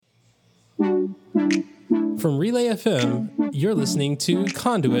From Relay FM, you're listening to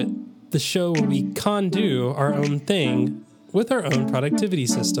Conduit, the show where we do our own thing with our own productivity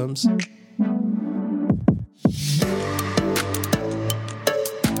systems.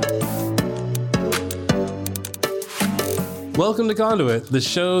 Welcome to Conduit, the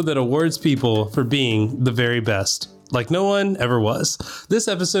show that awards people for being the very best, like no one ever was. This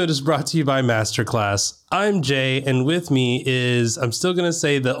episode is brought to you by Masterclass. I'm Jay, and with me is, I'm still going to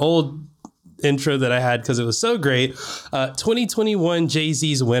say the old intro that I had because it was so great, 2021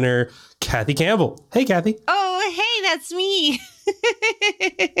 Jay-Z's winner, Kathy Campbell. Hey, Kathy. Oh, hey, that's me.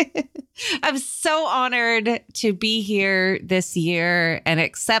 I'm so honored to be here this year and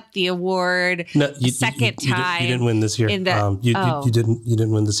accept the award. No, you time. You didn't win this year. You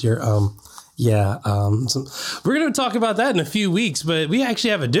didn't win this year. So we're going to talk about that in a few weeks, but we actually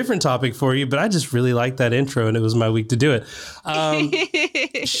have a different topic for you. But I just really liked that intro, and it was my week to do it.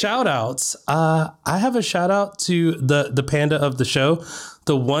 Shout outs. I have a shout out to the panda of the show,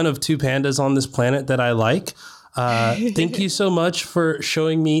 the one of two pandas on this planet that I like. Thank you so much for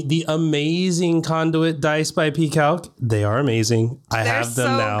showing me the amazing Conduit dice by PCalc. They are amazing. I have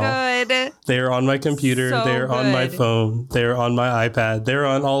them now. Good. They're on my computer. They're on my phone. They're on my iPad. They're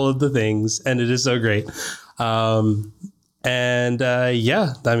on all of the things, and it is so great. I mean,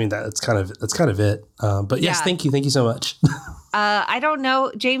 that's kind of it. But yes, thank you so much. I don't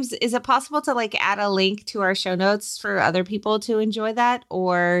know, James, is it possible to add a link to our show notes for other people to enjoy that?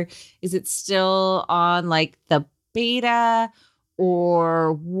 Or is it still on the beta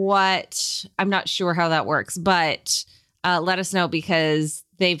or what? I'm not sure how that works, but let us know because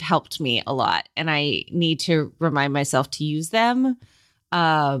they've helped me a lot and I need to remind myself to use them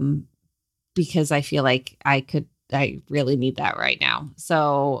because I feel like I really need that right now.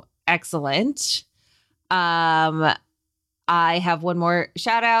 So excellent. I have one more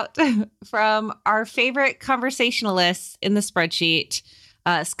shout out from our favorite conversationalist in the spreadsheet.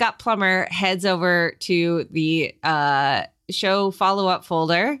 Scott Plummer heads over to the show follow-up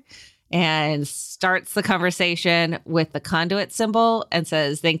folder and starts the conversation with the conduit symbol and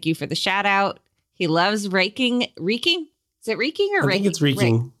says, "Thank you for the shout out." He loves reeking. Is it reeking or raking? I think it's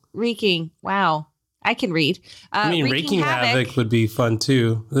reeking. Reeking. Wow. I can read. Raking havoc would be fun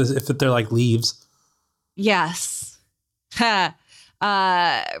too, if they're like leaves. Yes.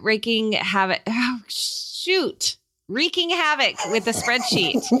 Wreaking havoc. Oh, shoot. Wreaking havoc with the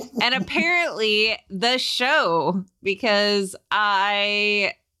spreadsheet. And apparently the show, because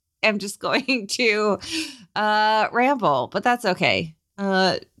I am just going to ramble, but that's okay.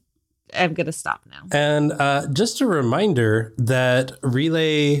 I'm going to stop now. And just a reminder that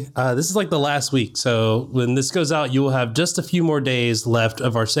Relay, this is the last week. So when this goes out, you will have just a few more days left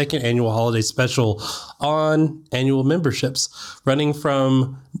of our second annual holiday special on annual memberships running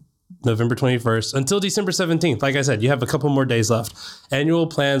from November 21st until December 17th. Like I said, you have a couple more days left. Annual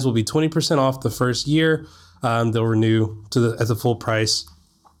plans will be 20% off the first year. They'll renew at the full price.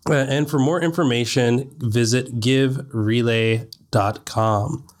 And for more information, visit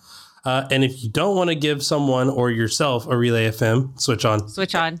giverelay.com. And if you don't want to give someone or yourself a Relay FM switch on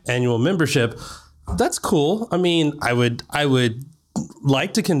annual membership, that's cool. I mean, I would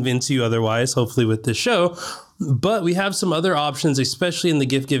like to convince you otherwise, hopefully with this show, but we have some other options, especially in the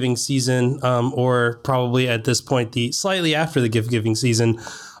gift giving season, or probably at this point, slightly after the gift giving season.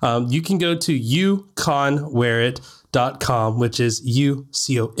 You can go to uconwearit.com, which is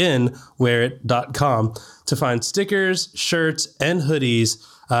uconwearit.com, to find stickers, shirts, and hoodies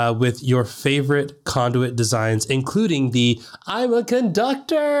with your favorite Conduit designs, including the "I'm a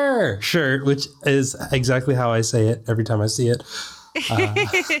Conductor" shirt, which is exactly how I say it every time I see it.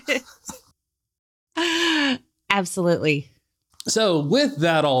 Absolutely. So with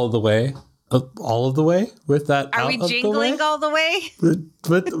that all of the way, with that Are we jingling all the way?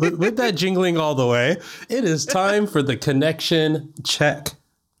 With that jingling all the way, it is time for the connection check.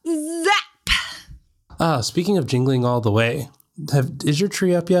 Zap! Speaking of jingling all the way, is your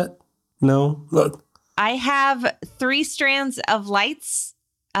tree up yet? No? Look. I have 3 strands of lights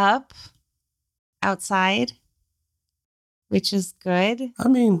up outside, which is good. I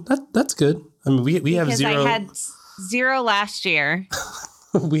mean, that's good. I mean, we have 0. I had 0 last year.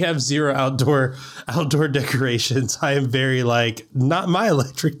 We have 0 outdoor decorations. I am very not my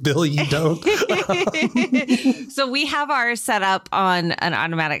electric bill. You don't. So we have ours set up on an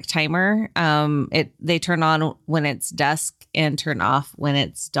automatic timer. They turn on when it's dusk and turn off when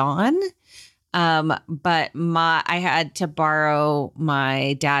it's dawn. But I had to borrow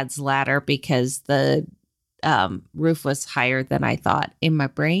my dad's ladder because the roof was higher than I thought in my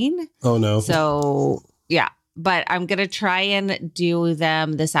brain. Oh no. So yeah. But I'm going to try and do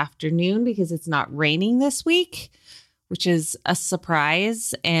them this afternoon because it's not raining this week, which is a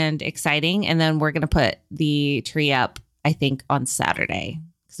surprise and exciting. And then we're going to put the tree up, I think, on Saturday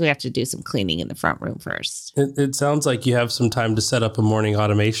because we have to do some cleaning in the front room first. It sounds like you have some time to set up a morning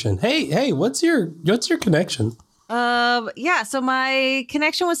automation. Hey, what's your connection? Yeah, so my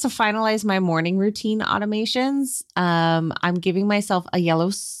connection was to finalize my morning routine automations. I'm giving myself a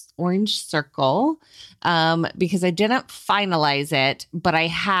orange circle because I didn't finalize it, but I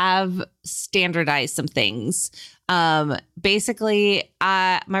have standardized some things. Basically,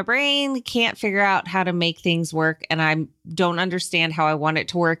 my brain can't figure out how to make things work, and I don't understand how I want it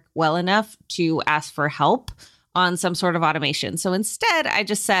to work well enough to ask for help on some sort of automation. So instead, I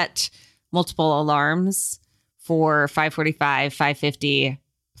just set multiple alarms for 5:45, 5:50,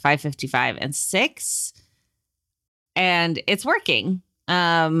 5:55, and 6. And it's working.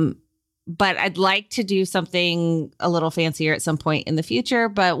 But I'd like to do something a little fancier at some point in the future,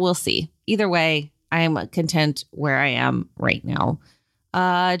 but we'll see. Either way, I'm content where I am right now.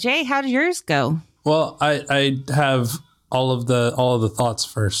 Jay, how did yours go? Well, I have all of the thoughts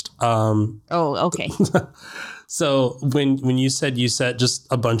first. Okay. So when you said you set just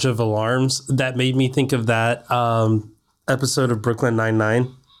a bunch of alarms, that made me think of that episode of Brooklyn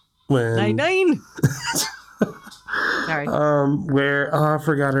Nine-Nine. Nine-Nine. Sorry. Where I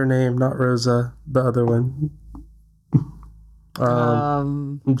forgot her name, not Rosa, the other one.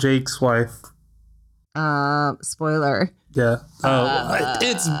 Jake's wife. Spoiler. Yeah.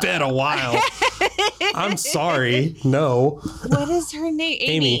 It's been a while. I'm sorry. No. What is her name?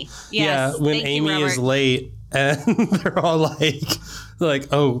 Amy. Yes. Yeah. When Amy is late and they're all like,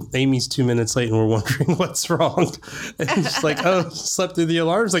 oh, Amy's 2 minutes late and we're wondering what's wrong. And it's like, oh, slept through the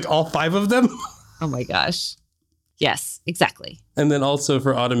alarms, like all 5 of them. Oh my gosh. Yes, exactly. And then also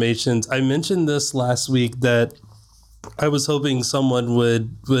for automations, I mentioned this last week that I was hoping someone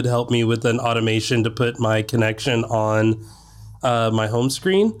would help me with an automation to put my connection on my home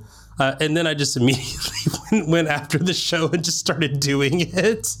screen. And then I just immediately went after the show and just started doing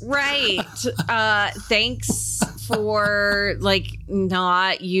it. Right. Thanks for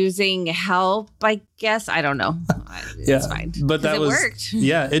not using help, I guess. I don't know. It's fine. But that worked.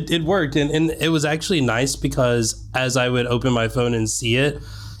 Yeah, it worked. And it was actually nice because as I would open my phone and see it,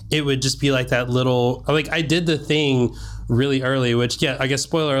 it would just be like that little, I did the thing really early, which, I guess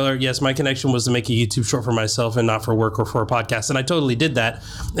spoiler alert, yes, my connection was to make a YouTube short for myself and not for work or for a podcast. And I totally did that.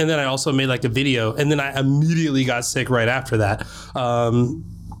 And then I also made a video and then I immediately got sick right after that.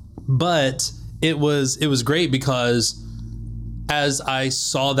 But it was great because as I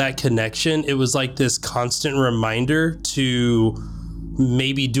saw that connection, it was like this constant reminder to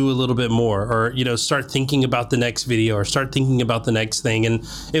maybe do a little bit more or, start thinking about the next video or start thinking about the next thing. And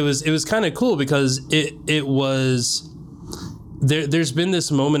it was kind of cool because it was there's been this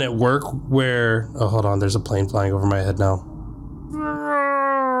moment at work where, oh, hold on, there's a plane flying over my head now.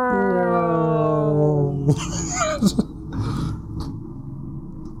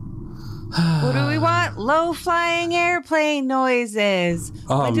 What do we want? Low flying airplane noises.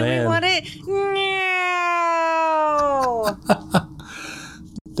 Oh, what do man. we want it? No.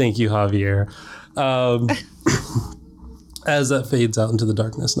 Thank you, Javier. As that fades out into the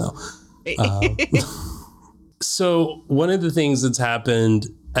darkness now. So one of the things that's happened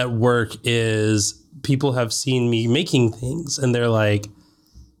at work is people have seen me making things and they're like,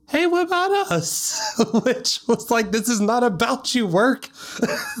 hey, what about us? Which was like, this is not about you, work.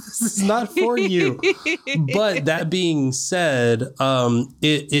 This is not for you. But that being said,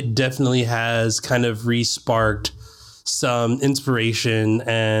 it definitely has kind of re-sparked some inspiration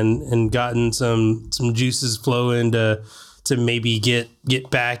and gotten some juices flowing to maybe get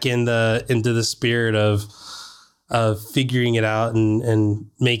back into the spirit of figuring it out and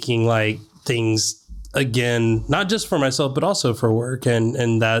making things again, not just for myself, but also for work.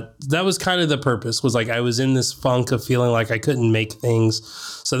 And that was kind of the purpose, was I was in this funk of feeling like I couldn't make things.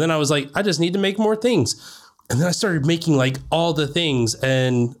 So then I was like, I just need to make more things. And then I started making all the things,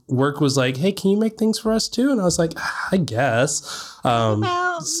 and work was like, hey, can you make things for us too? And I was like, I guess.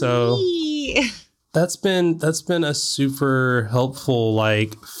 So me? that's been a super helpful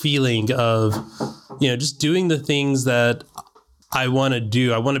feeling of, just doing the things that I want to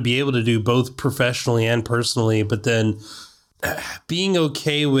do. I want to be able to do both professionally and personally, but then being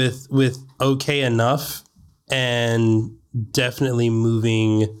okay with okay enough, and definitely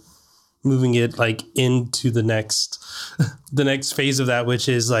moving it into the next phase of that, which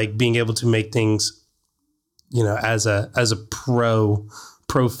is being able to make things, as a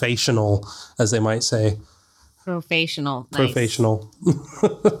professional, as they might say. Professional. Nice. Professional.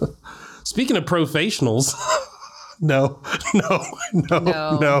 Speaking of professionals, No.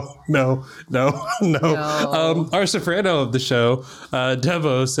 Our soprano of the show,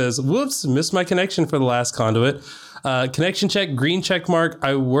 Devo, says, whoops, missed my connection for the last conduit. Connection check, green check mark.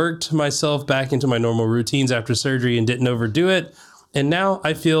 I worked myself back into my normal routines after surgery and didn't overdo it. And now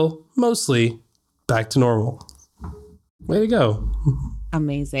I feel mostly back to normal. Way to go.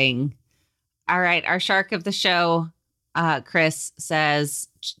 Amazing. All right. Our shark of the show, Chris, says,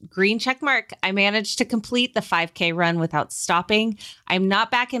 green check mark. I managed to complete the 5K run without stopping. I'm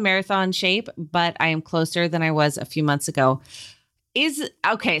not back in marathon shape, but I am closer than I was a few months ago.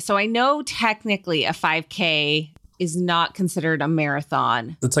 So I know technically a 5K is not considered a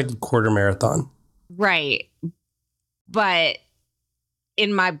marathon. It's like a quarter marathon. Right. But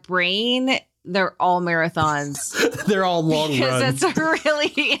in my brain, they're all marathons. They're all long runs.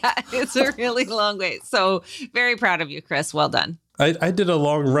 It's a really long way. So very proud of you, Chris. Well done. I did a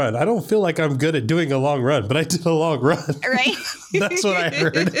long run. I don't feel like I'm good at doing a long run, but I did a long run. Right? That's what I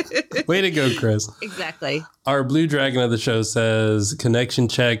heard. Way to go, Chris. Exactly. Our blue dragon of the show says, connection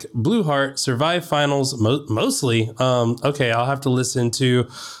check, blue heart, survive finals, mostly. Okay, I'll have to listen to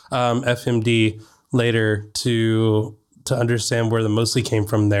FMD later to understand where the mostly came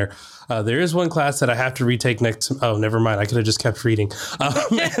from there. There is one class that I have to retake next. Oh, never mind. I could have just kept reading. And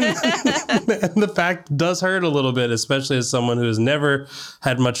the fact does hurt a little bit, especially as someone who has never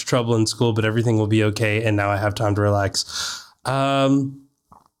had much trouble in school, but everything will be okay. And now I have time to relax. I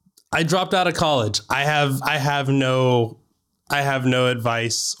dropped out of college. I have no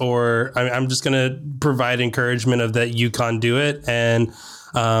advice, or I'm just going to provide encouragement of that you can do it. And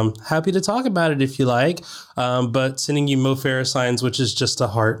happy to talk about it if you like, but sending you Mo Farah signs, which is just a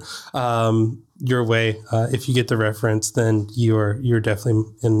heart, your way. If you get the reference, then you're definitely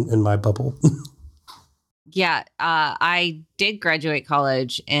in my bubble. Yeah, I did graduate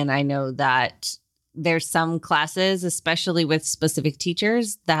college, and I know that there's some classes, especially with specific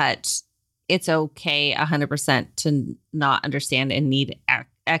teachers, that it's okay 100% to not understand and need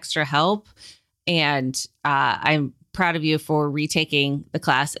extra help. And I'm proud of you for retaking the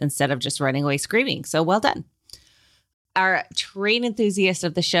class instead of just running away screaming. So well done. Our train enthusiast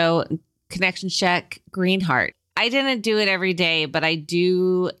of the show, connection check, green heart. I didn't do it every day, but I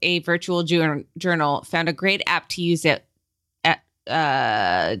do a virtual journal. Found a great app to use it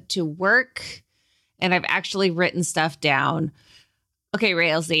to work. And I've actually written stuff down. Okay,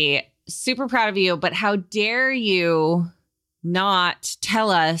 Railsy, super proud of you, but how dare you not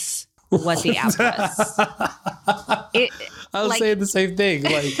tell us what the app was? I was saying the same thing.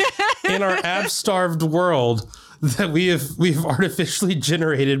 Like, in our app-starved world that we've artificially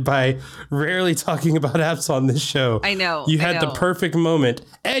generated by rarely talking about apps on this show. I know. You had the perfect moment,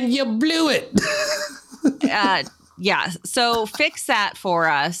 and you blew it. Yeah. So fix that for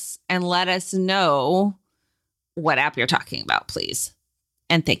us and let us know what app you're talking about, please.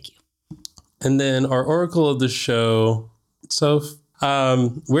 And thank you. And then our oracle of the show, Soph.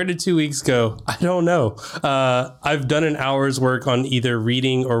 Where did 2 weeks go? I don't know. I've done an hour's work on either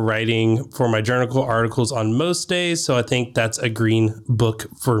reading or writing for my journal articles on most days. So I think that's a green book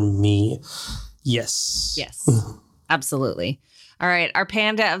for me. Yes. Yes, absolutely. All right. Our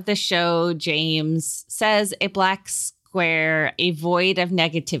panda of the show, James, says a black square, a void of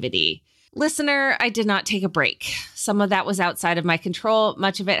negativity. Listener, I did not take a break. Some of that was outside of my control.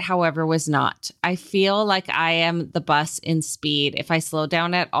 Much of it, however, was not. I feel like I am the bus in speed. If I slow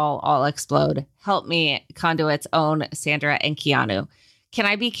down at all, I'll explode. Help me, Conduit's own Sandra and Keanu. Can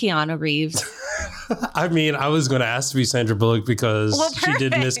I be Keanu Reeves? I mean, I was going to ask to be Sandra Bullock because she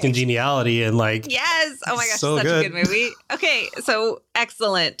did Miss Congeniality and Yes. Oh my gosh, so such good. a good movie. Okay, so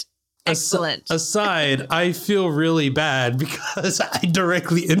excellent. Excellent. Aside, I feel really bad because I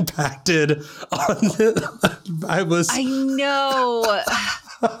directly impacted on I know.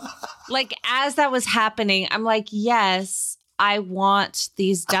 Like, as that was happening, I'm like, yes, I want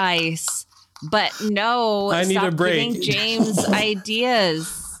these dice, but no, I need a break. Giving James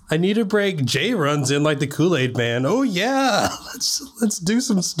ideas. I need a break. Jay runs in like the Kool-Aid man. Oh yeah, let's do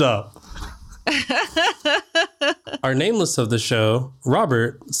some stuff. Our nameless of the show,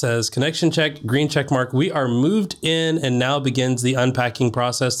 Robert, says, connection check, green check mark. We are moved in and now begins the unpacking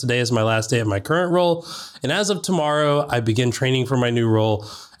process. Today is my last day at my current role. And as of tomorrow, I begin training for my new role,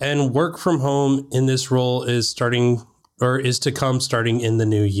 and work from home in this role is to come starting in the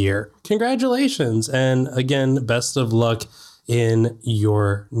new year. Congratulations. And again, best of luck in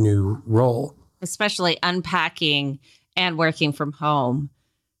your new role. Especially unpacking and working from home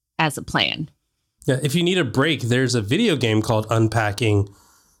as a plan. Yeah, if you need a break, there's a video game called Unpacking.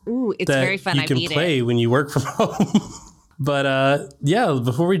 Ooh, it's very fun. You can play when you work from home. But yeah,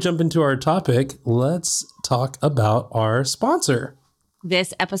 before we jump into our topic, let's talk about our sponsor.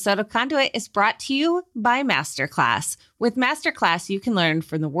 This episode of Conduit is brought to you by Masterclass. With Masterclass, you can learn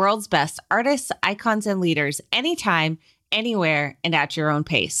from the world's best artists, icons, and leaders anytime, anywhere, and at your own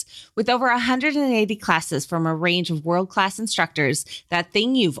pace. With over 180 classes from a range of world-class instructors, that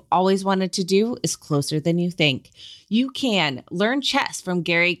thing you've always wanted to do is closer than you think. You can learn chess from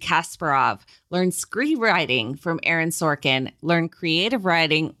Garry Kasparov, learn screenwriting from Aaron Sorkin, learn creative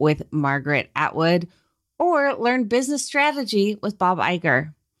writing with Margaret Atwood, or learn business strategy with Bob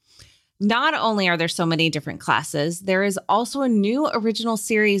Iger. Not only are there so many different classes, there is also a new original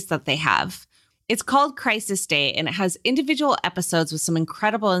series that they have. It's called Crisis Day, and it has individual episodes with some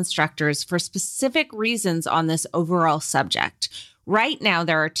incredible instructors for specific reasons on this overall subject. Right now,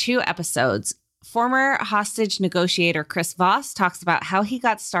 there are 2 episodes. Former hostage negotiator Chris Voss talks about how he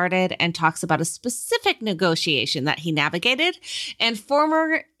got started and talks about a specific negotiation that he navigated. And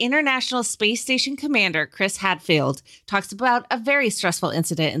former International Space Station commander Chris Hadfield talks about a very stressful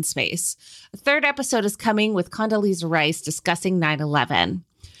incident in space. A 3rd episode is coming with Condoleezza Rice discussing 9/11.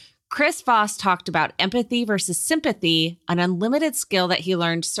 Chris Voss talked about empathy versus sympathy, an unlimited skill that he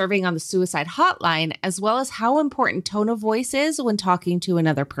learned serving on the suicide hotline, as well as how important tone of voice is when talking to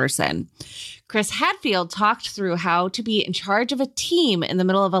another person. Chris Hadfield talked through how to be in charge of a team in the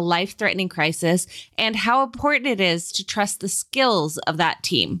middle of a life-threatening crisis and how important it is to trust the skills of that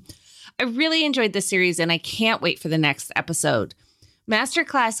team. I really enjoyed this series and I can't wait for the next episode.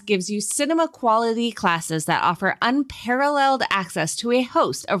 Masterclass gives you cinema quality classes that offer unparalleled access to a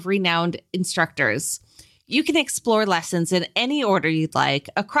host of renowned instructors. You can explore lessons in any order you'd like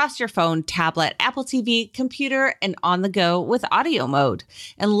across your phone, tablet, Apple TV, computer, and on the go with audio mode.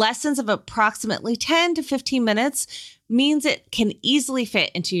 And lessons of approximately 10 to 15 minutes means it can easily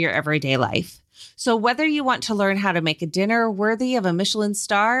fit into your everyday life. So whether you want to learn how to make a dinner worthy of a Michelin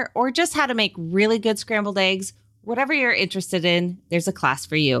star or just how to make really good scrambled eggs, whatever you're interested in, there's a class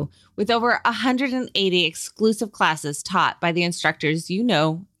for you. With over 180 exclusive classes taught by the instructors you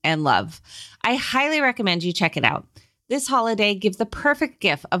know and love. I highly recommend you check it out. This holiday, give the perfect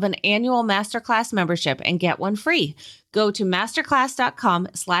gift of an annual Masterclass membership and get one free. Go to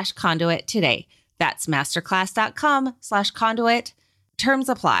masterclass.com/conduit today. That's masterclass.com/conduit. Terms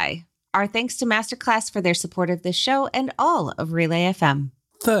apply. Our thanks to Masterclass for their support of this show and all of Relay FM.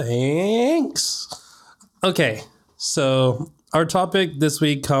 Thanks. Okay, so our topic this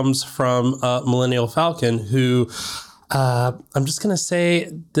week comes from Millennial Falcon, who I'm just going to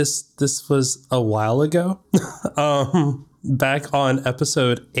say this was a while ago, back on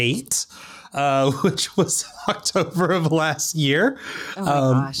episode 8, which was October of last year.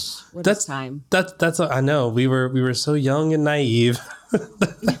 Oh my gosh, what a time. That's I know, we were so young and naive.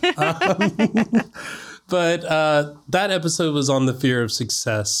 But that episode was on the fear of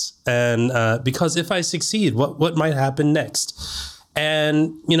success. And because if I succeed, what might happen next?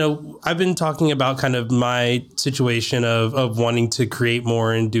 And, you know, I've been talking about kind of my situation of wanting to create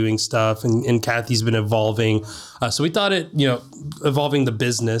more and doing stuff. And Kathy's been evolving. So we thought evolving the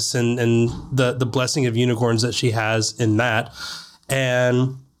business and the blessing of unicorns that she has in that.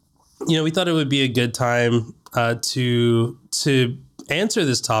 And, you know, we thought it would be a good time to answer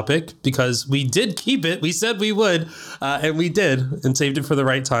this topic because we did keep it. We said we would, and we did, and saved it for the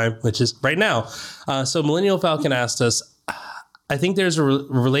right time, which is right now. So Millennial Falcon asked us, I think there's a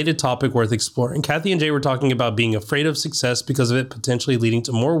related topic worth exploring. Kathy and Jay were talking about being afraid of success because of it potentially leading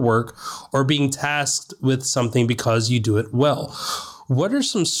to more work or being tasked with something because you do it well. What are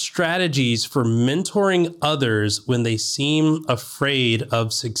some strategies for mentoring others when they seem afraid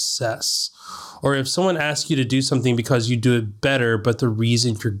of success? Or if someone asks you to do something because you do it better, but the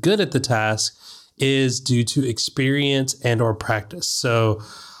reason you're good at the task is due to experience and or practice. So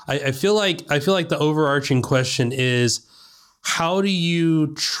I feel like the overarching question is, how do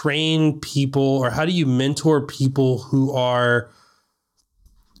you train people or how do you mentor people who are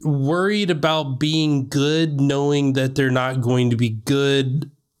worried about being good, knowing that they're not going to be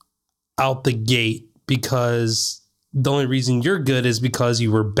good out the gate because the only reason you're good is because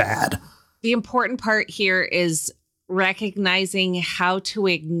you were bad? The important part here is recognizing how to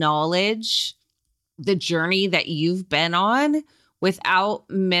acknowledge the journey that you've been on without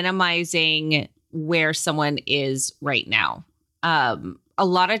minimizing where someone is right now. A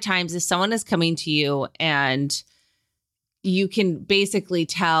lot of times if someone is coming to you and you can basically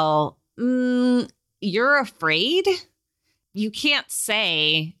tell, you're afraid, you can't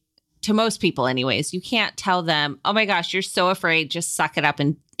say, to most people anyways, you can't tell them, oh my gosh, you're so afraid, just suck it up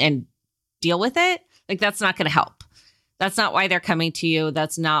and deal with it. Like, that's not going to help. That's not why they're coming to you.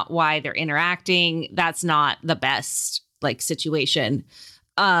 That's not why they're interacting. That's not the best like situation.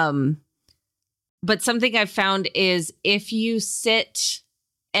 But something I've found is if you sit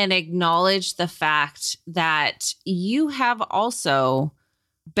and acknowledge the fact that you have also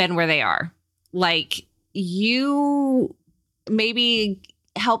been where they are, like you maybe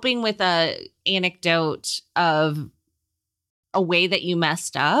helping with a anecdote of a way that you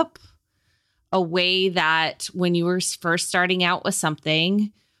messed up, a way that when you were first starting out with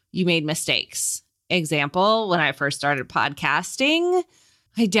something, you made mistakes. Example, when I first started podcasting,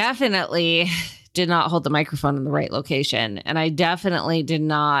 I definitely did not hold the microphone in the right location. And I definitely did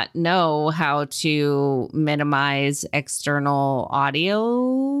not know how to minimize external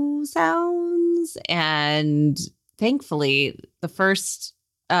audio sounds. And thankfully, the first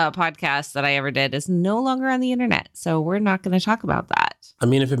podcast that I ever did is no longer on the internet. So we're not going to talk about that. I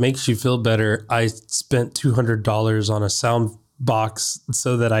mean, if it makes you feel better, I spent $200 on a sound box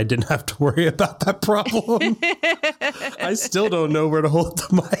so that I didn't have to worry about that problem. I still don't know where to hold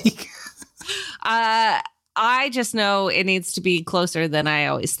the mic. I just know it needs to be closer than I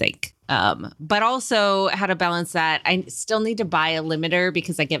always think. But also how to balance that. I still need to buy a limiter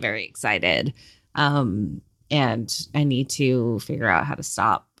because I get very excited. And I need to figure out how to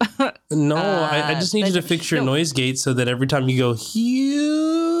stop. No, I just need you to fix your noise gate so that every time you go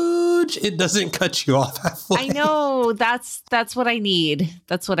huge, it doesn't cut you off halfway. I know that's what I need.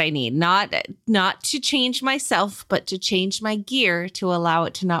 That's what I need. Not to change myself, but to change my gear to allow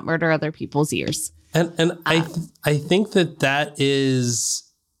it to not murder other people's ears. And I think that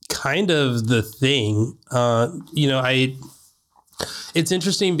is kind of the thing. It's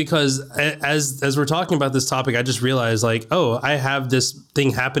interesting because as we're talking about this topic, I just realized like, oh, I have this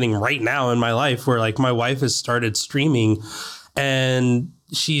thing happening right now in my life where like my wife has started streaming and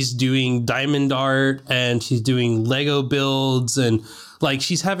she's doing diamond art and she's doing Lego builds and like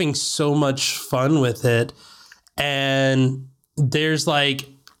she's having so much fun with it. And there's like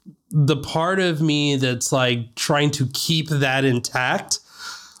the part of me that's like trying to keep that intact.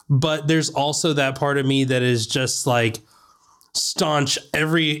 But there's also that part of me that is just like, staunch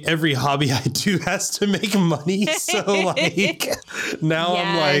every hobby I do has to make money. So like now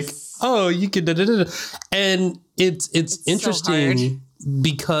I'm like, oh, you could and it's interesting so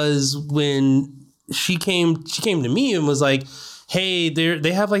because when she came to me and was like, hey,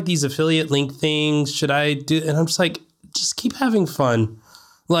 they have like these affiliate link things. Should I do? And I'm just like, just keep having fun.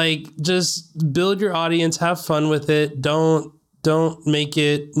 Like just build your audience, have fun with it. Don't make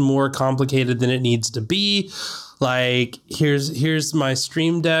it more complicated than it needs to be. Like, here's my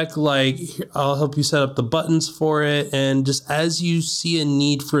Stream Deck. Like, I'll help you set up the buttons for it. And just as you see a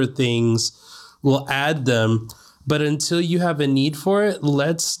need for things, we'll add them. But until you have a need for it,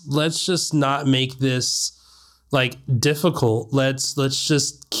 let's just not make this like difficult. Let's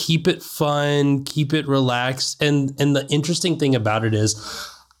just keep it fun, keep it relaxed. And the interesting thing about it is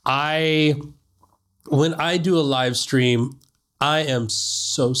when I do a live stream, I am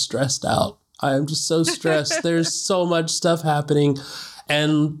so stressed out. I am just so stressed. There's so much stuff happening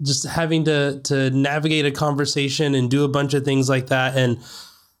and just having to navigate a conversation and do a bunch of things like that. And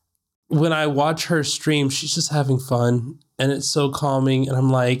when I watch her stream, she's just having fun and it's so calming. And I'm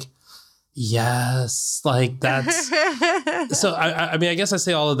like, yes, like that's so I mean, I guess I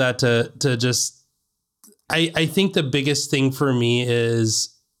say all of that to just I think the biggest thing for me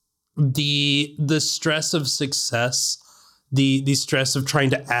is the stress of success. The stress of trying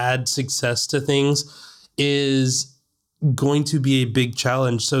to add success to things is going to be a big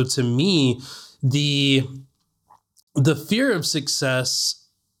challenge. So to me, the fear of success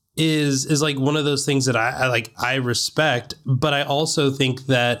is like one of those things that I respect, but I also think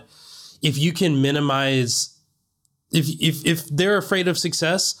that if you can minimize, if they're afraid of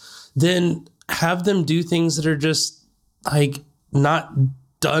success, then have them do things that are just like not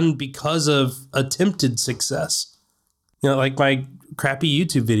done because of attempted success. You know, like my crappy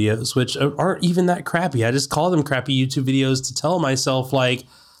YouTube videos, which aren't even that crappy. I just call them crappy YouTube videos to tell myself, like,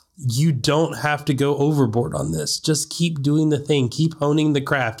 you don't have to go overboard on this. Just keep doing the thing. Keep honing the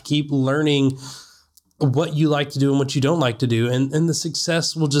craft. Keep learning what you like to do and what you don't like to do. And the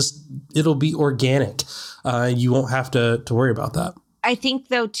success it'll be organic. You won't have to worry about that. I think,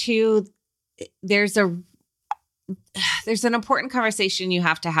 though, too, there's an important conversation you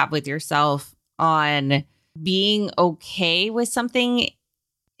have to have with yourself on being okay with something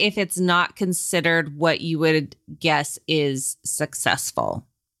if it's not considered what you would guess is successful.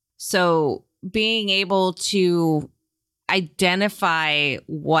 So being able to identify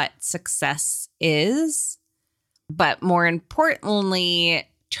what success is, but more importantly,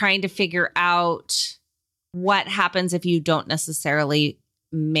 trying to figure out what happens if you don't necessarily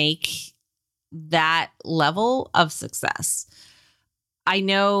make that level of success. I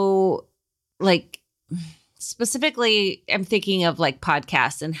know, like, specifically, I'm thinking of like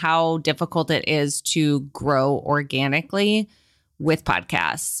podcasts and how difficult it is to grow organically with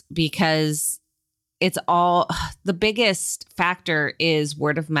podcasts, because it's all, the biggest factor is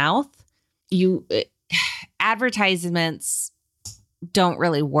word of mouth. Advertisements don't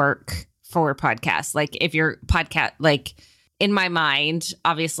really work for podcasts. Like if your podcast, like in my mind,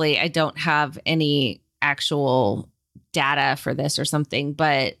 obviously I don't have any actual data for this or something,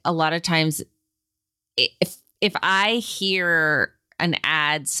 but a lot of times if I hear an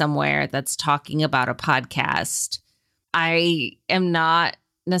ad somewhere that's talking about a podcast, I am not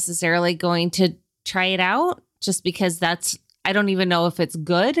necessarily going to try it out, just because I don't even know if it's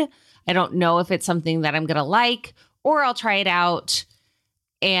good. I don't know if it's something that I'm going to like, or I'll try it out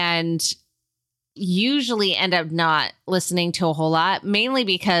and usually end up not listening to a whole lot, mainly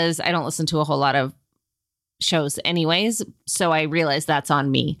because I don't listen to a whole lot of shows anyways. So I realize that's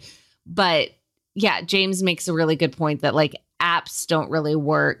on me. But yeah, James makes a really good point that like apps don't really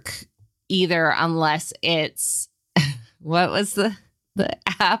work either, unless it's what was the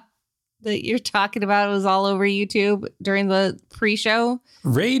app that you're talking about? It was all over YouTube during the pre-show.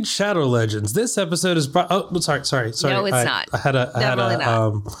 Raid Shadow Legends. This episode is sorry. No, it's not. I had a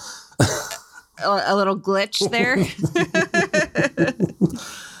a little glitch there.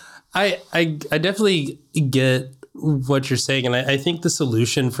 I definitely get what you're saying, and I think the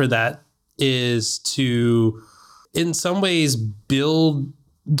solution for that is to, in some ways, label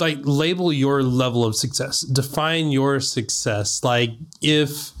your level of success, define your success. Like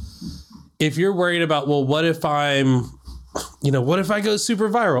if you're worried about, well, what if what if I go super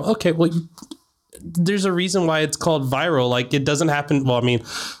viral? Okay, well, there's a reason why it's called viral. Like it doesn't happen. Well, I mean,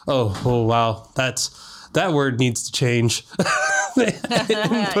 oh wow, that word needs to change. In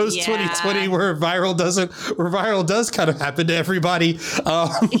post 2020, where viral does kind of happen to everybody.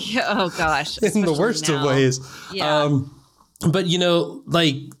 Oh gosh, in the worst of ways. Yeah. But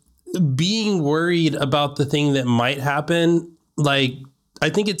like being worried about the thing that might happen, like I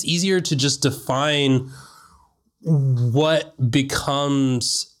think it's easier to just define what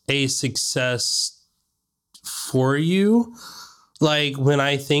becomes a success for you. Like when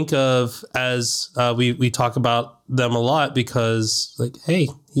I think of, as we talk about them a lot, because like, hey,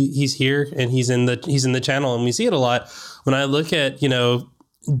 he's here and he's in the channel and we see it a lot. When I look at,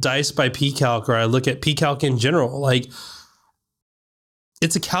 Dice by PCalc, or I look at PCalc in general, like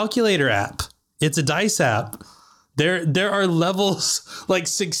it's a calculator app. It's a dice app. There are levels, like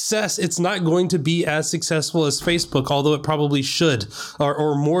success. It's not going to be as successful as Facebook, although it probably should,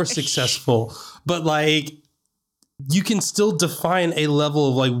 or more successful. But like, you can still define a level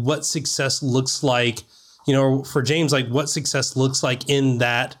of like what success looks like, for James, like what success looks like in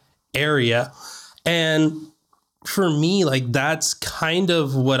that area. And for me, like that's kind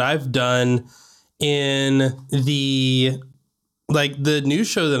of what I've done in the news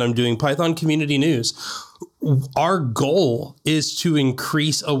show that I'm doing, Python Community News. Our goal is to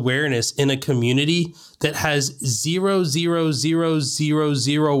increase awareness in a community that has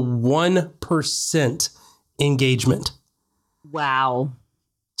 0.00001% engagement. Wow.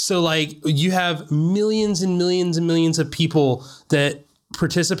 So like you have millions and millions and millions of people that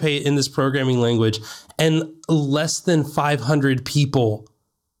participate in this programming language, and less than 500 people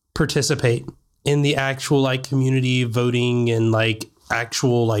participate in the actual like community voting and like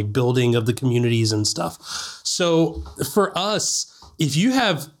actual like building of the communities and stuff. So for us, if you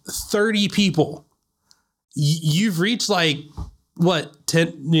have 30 people, you've reached like what,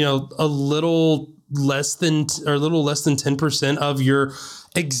 10, a little less than 10% of your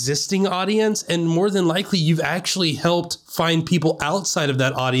existing audience. And more than likely, you've actually helped find people outside of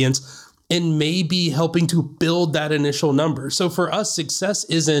that audience and maybe helping to build that initial number. So for us, success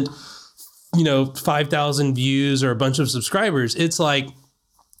isn't, 5,000 views or a bunch of subscribers. It's like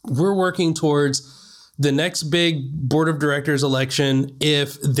we're working towards the next big board of directors election.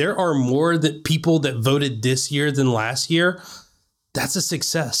 If there are more people that voted this year than last year, that's a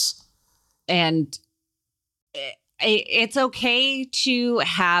success. And it's okay to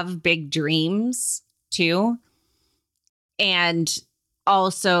have big dreams too, and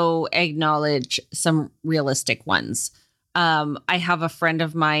also acknowledge some realistic ones. I have a friend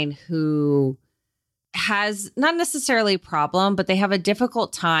of mine who has not necessarily a problem, but they have a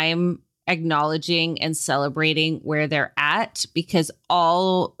difficult time acknowledging and celebrating where they're at, because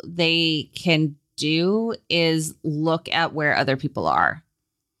all they can do is look at where other people are.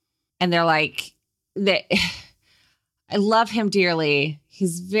 And they're like, I love him dearly.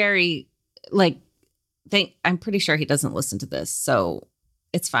 He's very I'm pretty sure he doesn't listen to this, so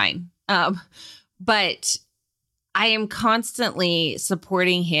it's fine. But I am constantly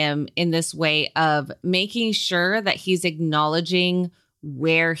supporting him in this way of making sure that he's acknowledging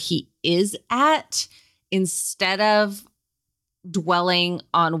where he is at instead of dwelling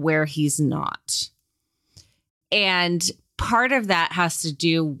on where he's not. And part of that has to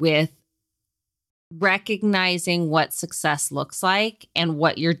do with recognizing what success looks like and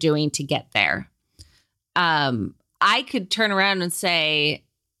what you're doing to get there. I could turn around and say,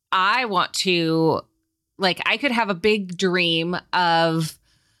 I want to, like, I could have a big dream of,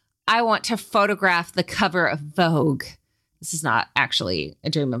 I want to photograph the cover of Vogue. This is not actually a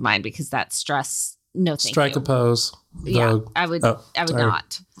dream of mine because that's stress. No, thank Strike you. a pose. Vogue. Yeah, I would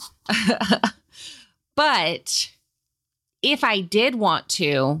not. But if I did want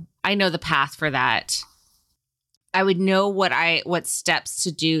to, I know the path for that. I would know what steps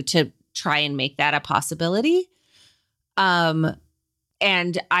to do to try and make that a possibility. And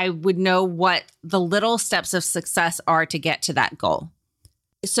I would know what the little steps of success are to get to that goal.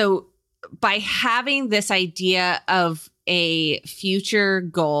 So by having this idea of a future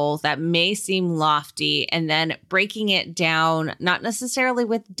goal that may seem lofty and then breaking it down, not necessarily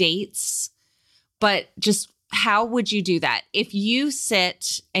with dates, but just how would you do that? If you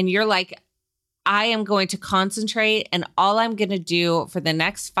sit and you're like, I am going to concentrate and all I'm going to do for the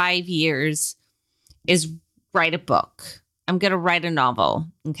next 5 years is write a book. I'm going to write a novel.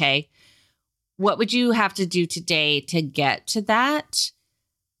 Okay. What would you have to do today to get to that?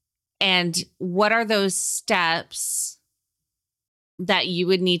 And what are those steps that you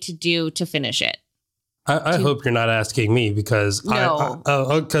would need to do to finish it? I hope you're not asking me because no.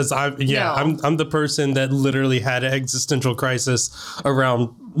 I'm the person that literally had an existential crisis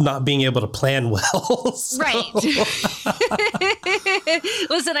around not being able to plan well. So. Right.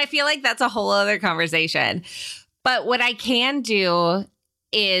 Listen, I feel like that's a whole other conversation. But what I can do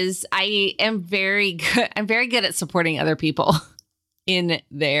is I am very good. I'm very good at supporting other people in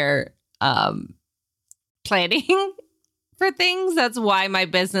their planning for things. That's why my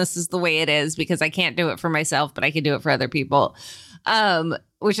business is the way it is, because I can't do it for myself, but I can do it for other people.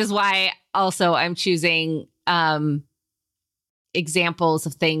 Which is why also I'm choosing examples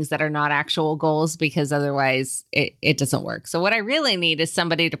of things that are not actual goals, because otherwise it doesn't work. So what I really need is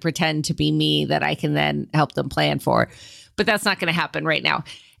somebody to pretend to be me that I can then help them plan for. But that's not going to happen right now.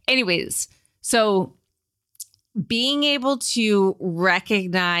 Anyways, so being able to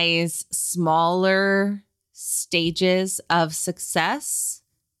recognize smaller stages of success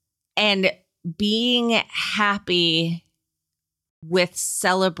and being happy with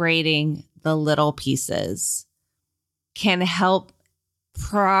celebrating the little pieces can help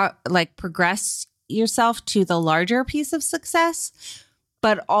progress yourself to the larger piece of success,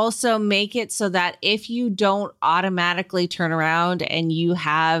 but also make it so that if you don't automatically turn around and you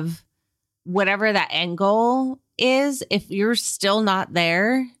have whatever that end goal is, if you're still not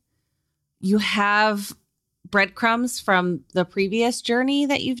there, you have breadcrumbs from the previous journey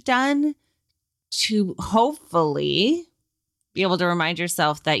that you've done to hopefully be able to remind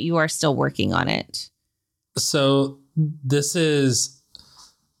yourself that you are still working on it. So this is,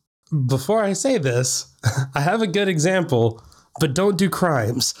 before I say this, I have a good example, but don't do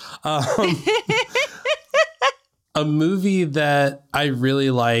crimes. A movie that I really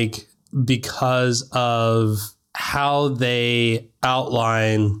like because of how they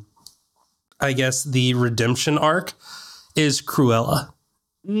outline, I guess, the redemption arc is Cruella.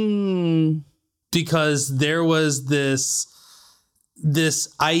 Because there was this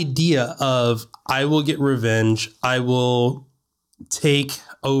idea of, I will get revenge. I will take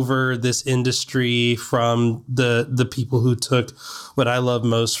over this industry from the people who took what I love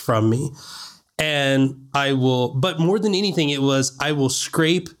most from me. And I will, but more than anything, it was, I will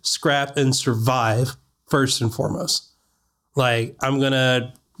scrape, scrap, and survive first and foremost. Like, I'm going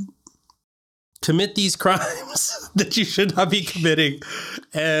to commit these crimes that you should not be committing.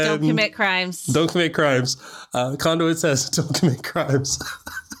 And don't commit crimes. Don't commit crimes. Conduit says don't commit crimes.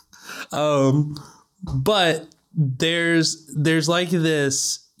 But there's like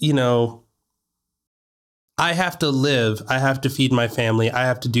this, you know, I have to live. I have to feed my family. I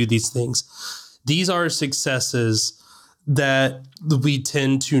have to do these things. These are successes that we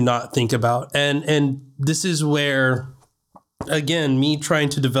tend to not think about. And this is where, again, me trying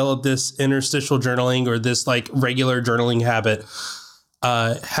to develop this interstitial journaling or this like regular journaling habit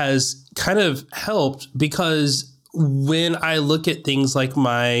has kind of helped, because when I look at things like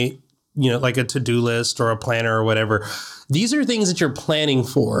my, you know, like a to-do list or a planner or whatever, these are things that you're planning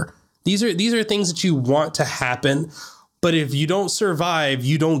for. These are things that you want to happen. But if you don't survive,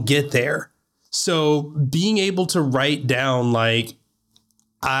 you don't get there. So being able to write down, like,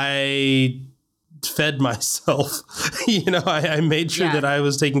 I fed myself. I made sure that I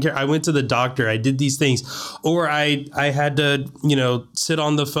was taking care. I went to the doctor. I did these things, or I had to, sit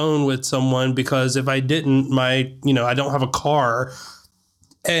on the phone with someone, because if I didn't, I don't have a car,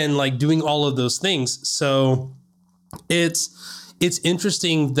 and like doing all of those things. So it's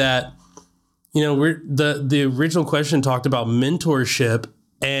interesting that, the original question talked about mentorship,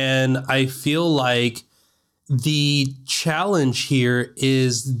 and I feel like the challenge here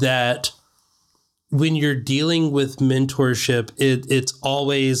is that when you're dealing with mentorship, it's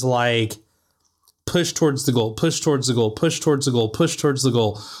always like push towards the goal, push towards the goal, push towards the goal, push towards the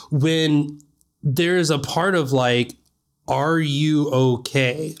goal. When there's a part of like, are you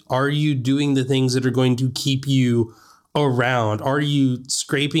okay? Are you doing the things that are going to keep you around? Are you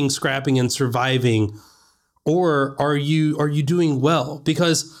scraping, scrapping, and surviving? Or are you doing well?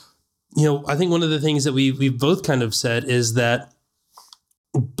 Because, I think one of the things that we've both kind of said is that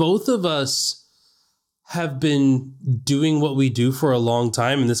both of us have been doing what we do for a long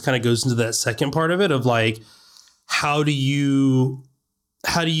time. And this kind of goes into that second part of it of like, how do you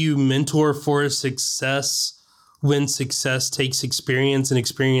mentor for success when success takes experience and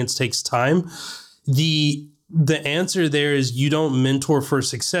experience takes time? The answer there is you don't mentor for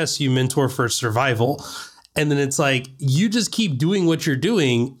success, you mentor for survival. And then it's like, you just keep doing what you're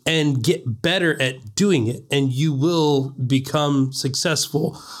doing and get better at doing it, and you will become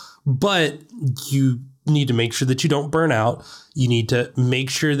successful. But you need to make sure that you don't burn out. You need to make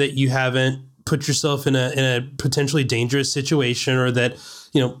sure that you haven't put yourself in a potentially dangerous situation, or that,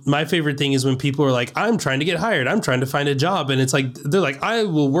 my favorite thing is when people are like, I'm trying to get hired, I'm trying to find a job. And it's like, they're like, I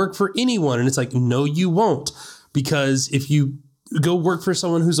will work for anyone. And it's like, no, you won't. Because if you go work for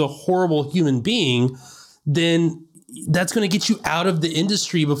someone who's a horrible human being, then that's going to get you out of the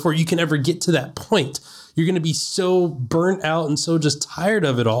industry before you can ever get to that point. You're going to be so burnt out and so just tired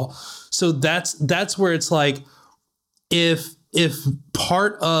of it all. So that's where it's like, if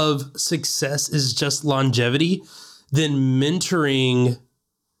part of success is just longevity, then mentoring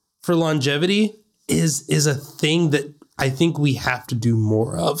for longevity is a thing that I think we have to do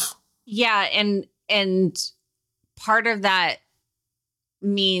more of. Yeah, and part of that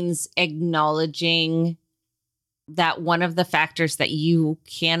means acknowledging that one of the factors that you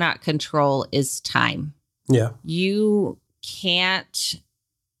cannot control is time. Yeah. You can't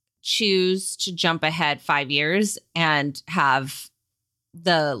choose to jump ahead 5 years and have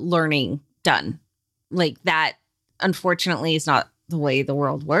the learning done. Like that, unfortunately, is not the way the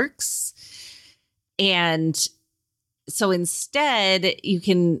world works. And so instead, you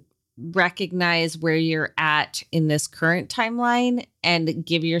can recognize where you're at in this current timeline and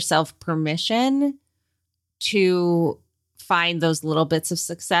give yourself permission to find those little bits of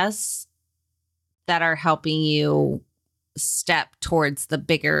success that are helping you step towards the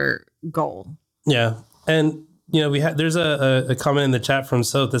bigger goal. Yeah. And, there's a comment in the chat from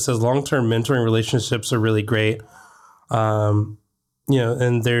Soph that says long-term mentoring relationships are really great. And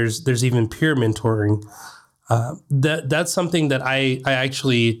there's even peer mentoring. That's something that I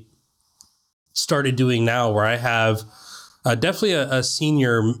actually started doing now, where I have definitely a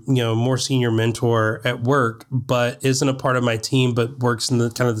senior, more senior mentor at work, but isn't a part of my team, but works in the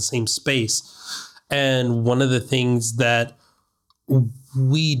kind of the same space. And one of the things that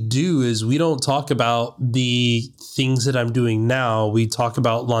we do is we don't talk about the things that I'm doing now. We talk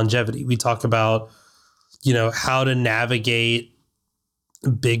about longevity. We talk about, how to navigate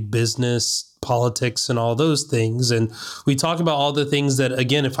big business, politics, and all those things. And we talk about all the things that,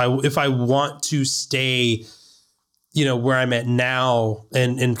 again, if I want to stay, where I'm at now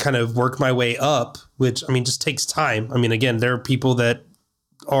and kind of work my way up, which, just takes time. Again, there are people that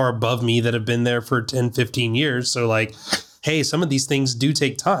are above me that have been there for 10, 15 years. So like, hey, some of these things do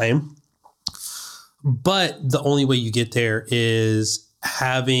take time, but the only way you get there is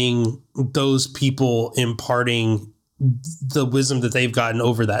having those people imparting the wisdom that they've gotten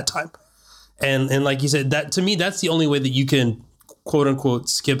over that time. And like you said, that to me, that's the only way that you can quote unquote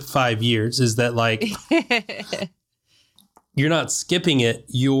skip 5 years, is that like, you're not skipping it.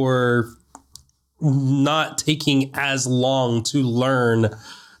 You're not taking as long to learn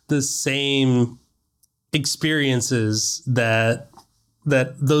the same experiences that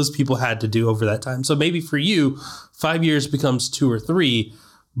those people had to do over that time. So maybe for you, 5 years becomes 2 or 3,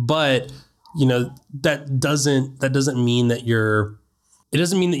 but that doesn't mean that it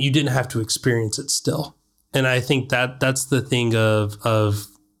doesn't mean that you didn't have to experience it still. And I think that's the thing of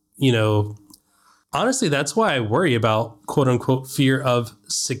honestly, that's why I worry about quote unquote fear of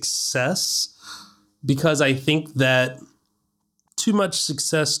success, because I think that too much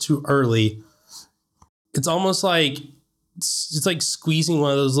success too early, it's almost like it's like squeezing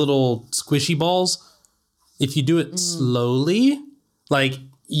one of those little squishy balls. If you do it slowly, like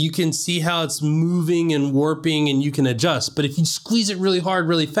you can see how it's moving and warping and you can adjust. But if you squeeze it really hard,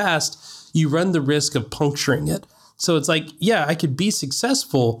 really fast, you run the risk of puncturing it. So it's like, yeah, I could be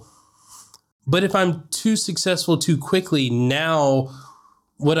successful. But if I'm too successful too quickly, now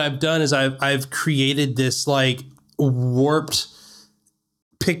what I've done is I've created this like warped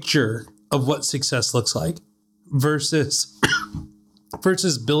picture of what success looks like versus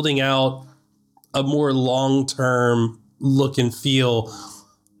building out a more long-term look and feel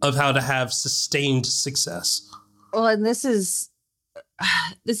of how to have sustained success. Well, and this is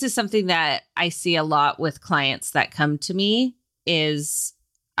something that I see a lot with clients that come to me is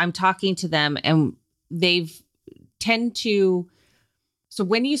I'm talking to them and so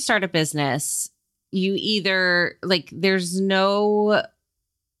when you start a business, you either like there's no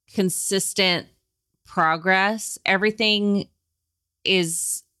consistent progress. Everything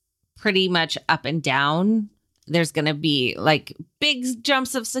is pretty much up and down. There's going to be like big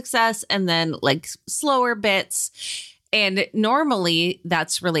jumps of success and then like slower bits. And normally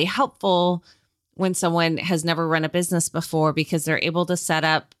that's really helpful when someone has never run a business before because they're able to set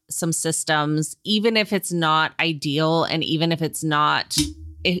up some systems, even if it's not ideal and even if they're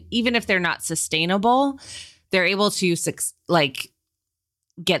not sustainable, they're able to like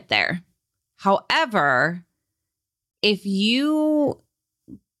get there. However, if you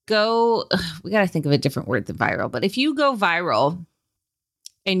go, we got to think of a different word than viral, but if you go viral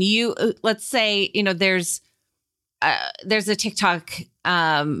and you, let's say, you know, there's a TikToker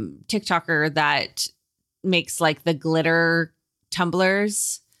that makes like the glitter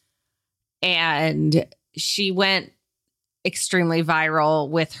tumblers, and she went extremely viral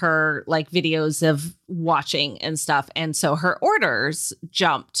with her like videos of watching and stuff. And so her orders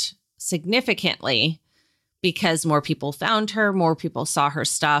jumped significantly because more people found her, more people saw her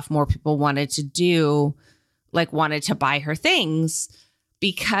stuff, more people wanted to buy her things.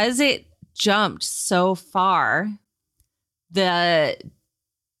 Because it jumped so far, the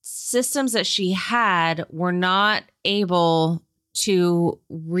systems that she had were not able to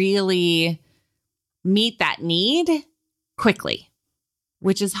really meet that need quickly,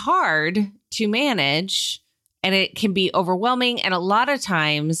 which is hard to manage, and it can be overwhelming. And a lot of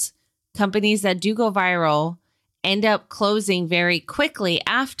times companies that do go viral end up closing very quickly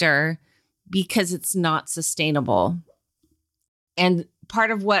after because it's not sustainable. And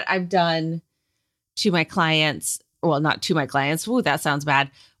part of what I've done to my clients, well, not to my clients, ooh, that sounds bad,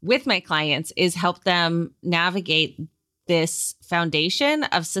 with my clients is help them navigate this foundation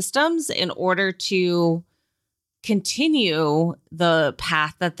of systems in order to continue the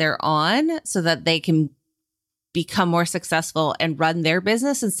path that they're on so that they can become more successful and run their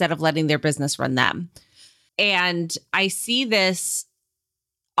business instead of letting their business run them. And I see this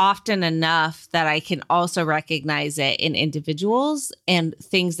often enough that I can also recognize it in individuals and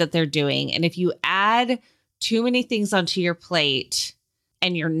things that they're doing. And if you add too many things onto your plate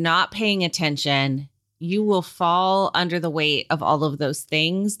and you're not paying attention, you will fall under the weight of all of those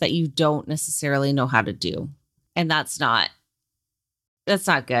things that you don't necessarily know how to do. And that's not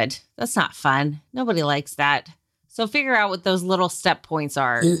good. That's not fun. Nobody likes that. So figure out what those little step points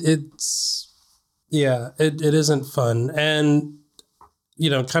are. It isn't fun. And,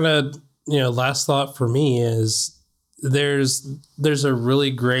 kind of, last thought for me is there's a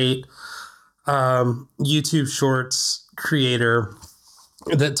really great YouTube Shorts creator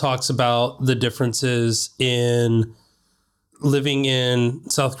that talks about the differences in living in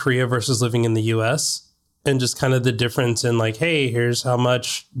South Korea versus living in the US. And just kind of the difference in like, hey, here's how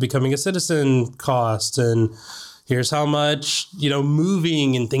much becoming a citizen costs, and here's how much,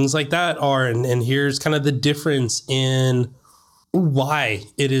 moving and things like that are. And here's kind of the difference in why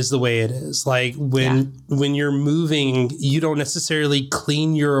it is the way it is. Like when you're moving, you don't necessarily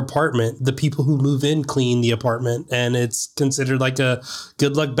clean your apartment. The people who move in clean the apartment, and it's considered like a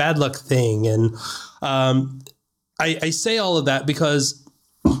good luck, bad luck thing. And I say all of that because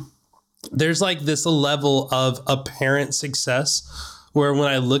there's like this level of apparent success where when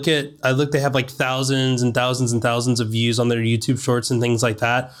they have like thousands and thousands and thousands of views on their YouTube Shorts and things like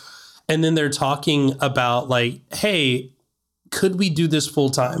that. And then they're talking about like, hey, could we do this full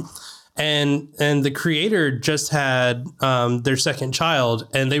time? And the creator just had their second child,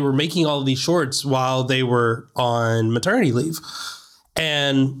 and they were making all of these shorts while they were on maternity leave.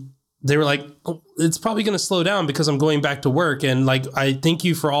 And they were like, oh, it's probably going to slow down because I'm going back to work. And like, I thank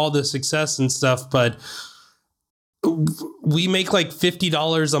you for all the success and stuff, but we make like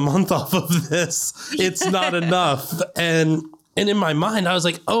 $50 a month off of this. It's not enough. And in my mind, I was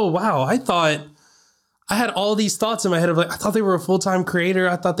like, oh, wow, I thought I had all these thoughts in my head of like, I thought they were a full-time creator.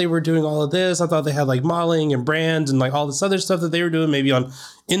 I thought they were doing all of this. I thought they had like modeling and brands and like all this other stuff that they were doing maybe on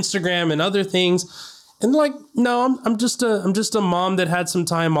Instagram and other things. And like, no, I'm just a mom that had some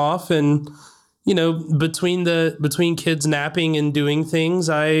time off, and you know, between kids napping and doing things,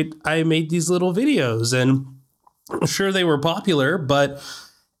 I made these little videos, and sure they were popular, but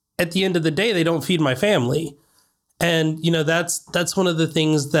at the end of the day, they don't feed my family. And, you know, that's one of the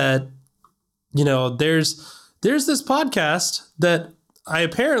things that, you know, there's this podcast that I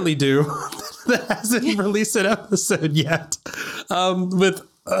apparently do that hasn't released an episode yet, with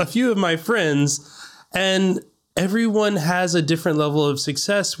a few of my friends, and everyone has a different level of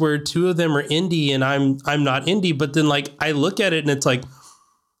success where two of them are indie and I'm not indie. But then like I look at it and it's like,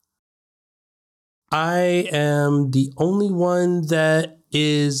 I am the only one that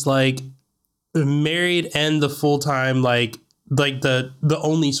is like married and the full-time, like the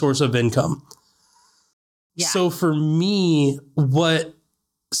only source of income. Yeah. So for me, what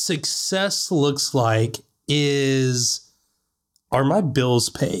success looks like is, are my bills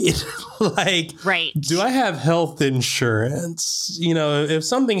paid? Like, right. Do I have health insurance? You know, if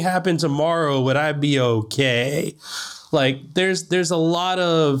something happened tomorrow, would I be okay? Like there's a lot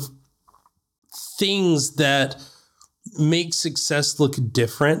of things that make success look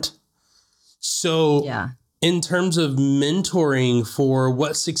different. So yeah, in terms of mentoring for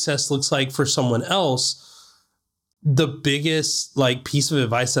what success looks like for someone else, the biggest like piece of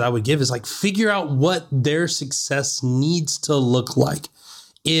advice that I would give is like, figure out what their success needs to look like.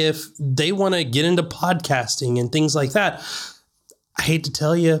 If they want to get into podcasting and things like that, I hate to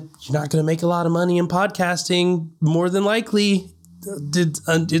tell you, you're not going to make a lot of money in podcasting. More than likely,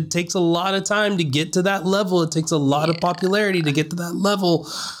 it takes a lot of time to get to that level. It takes a lot of popularity to get to that level.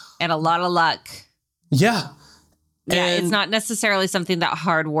 And a lot of luck. Yeah. Yeah, and it's not necessarily something that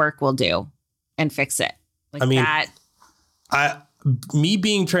hard work will do and fix it. Like, I mean, me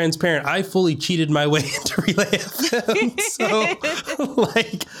being transparent, I fully cheated my way into Relay FM. So,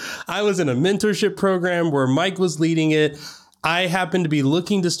 like, I was in a mentorship program where Mike was leading it. I happened to be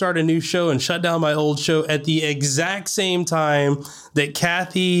looking to start a new show and shut down my old show at the exact same time that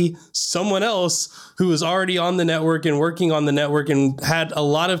Kathy, someone else who was already on the network and working on the network and had a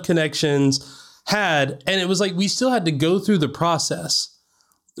lot of connections, had. And it was like, we still had to go through the process.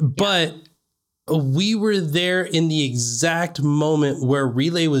 But we were there in the exact moment where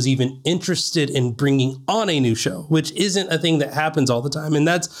Relay was even interested in bringing on a new show, which isn't a thing that happens all the time. And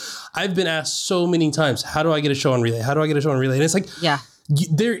I've been asked so many times, how do I get a show on Relay? How do I get a show on Relay? And it's like,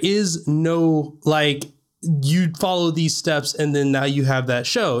 there is no, like, you follow these steps and then now you have that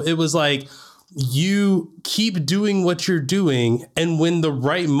show. It was like, you keep doing what you're doing, and when the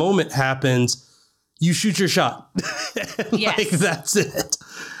right moment happens, you shoot your shot. Yes. Like, that's it.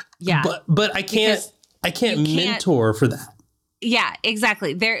 Yeah. But I can't mentor for that. Yeah,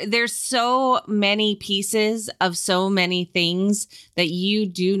 exactly. There's so many pieces of so many things that you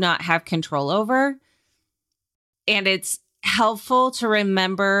do not have control over. And it's helpful to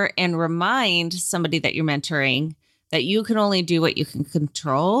remember and remind somebody that you're mentoring that you can only do what you can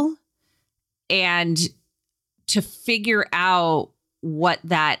control, and to figure out what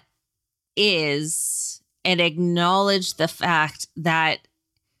that is and acknowledge the fact that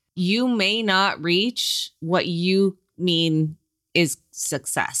you may not reach what you mean is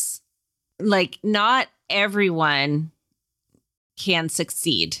success. Like, not everyone can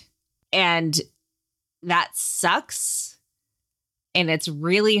succeed. And that sucks. And it's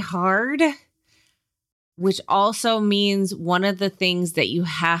really hard, which also means one of the things that you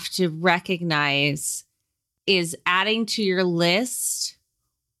have to recognize is adding to your list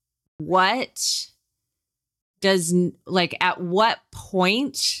at what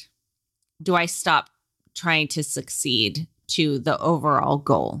point do I stop trying to succeed to the overall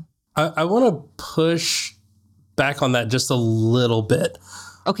goal? I want to push back on that just a little bit.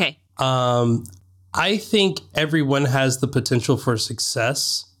 Okay. I think everyone has the potential for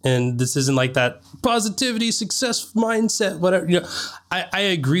success, and this isn't like that positivity, success mindset, whatever. You know, I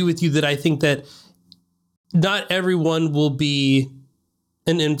agree with you that I think that not everyone will be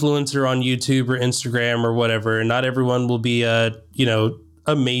an influencer on YouTube or Instagram or whatever. And not everyone will be a,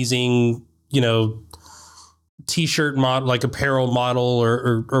 amazing, t-shirt model, like apparel model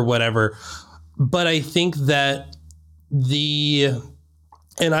or whatever. But I think that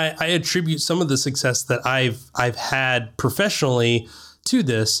and I attribute some of the success that I've had professionally to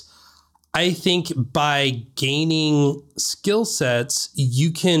this. I think by gaining skill sets,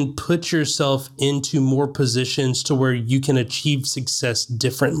 you can put yourself into more positions to where you can achieve success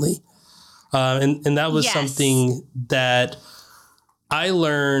differently. And that was something that I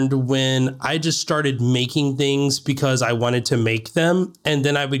learned when I just started making things because I wanted to make them. And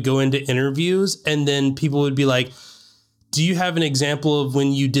then I would go into interviews and then people would be like, do you have an example of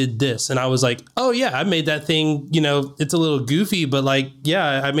when you did this? And I was like, oh, yeah, I made that thing. You know, it's a little goofy, but like,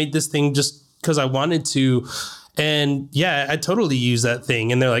 yeah, I made this thing just because I wanted to. And yeah, I totally use that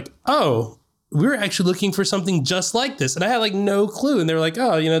thing. And they're like, oh, we were actually looking for something just like this. And I had like no clue. And they were like,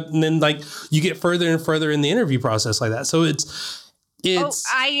 oh, you know, and then like you get further and further in the interview process like that. So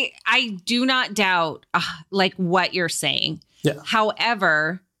I do not doubt like what you're saying. Yeah.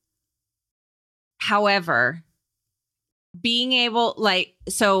 However, being able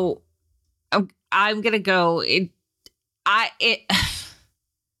so I'm going to go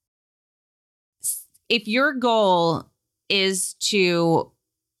if your goal is to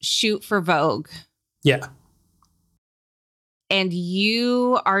shoot for Vogue. Yeah. And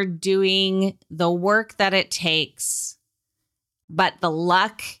you are doing the work that it takes, but the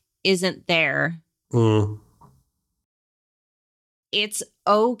luck isn't there. It's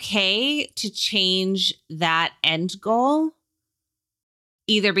okay to change that end goal,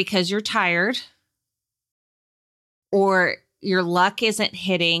 either because you're tired or your luck isn't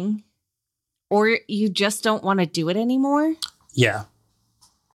hitting or you just don't want to do it anymore. Yeah.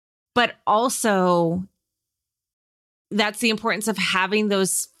 But also, that's the importance of having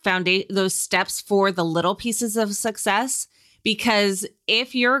those steps for the little pieces of success. Because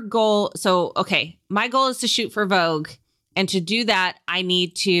if your goal, my goal is to shoot for Vogue. And to do that, I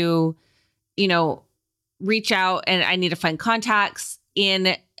need to, reach out and I need to find contacts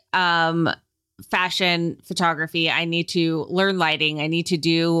in fashion photography. I need to learn lighting. I need to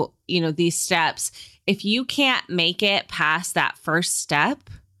do, these steps. If you can't make it past that first step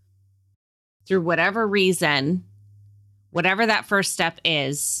through whatever reason, whatever that first step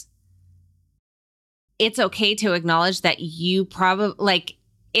is, it's okay to acknowledge that you probably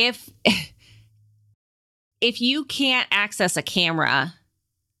if you can't access a camera,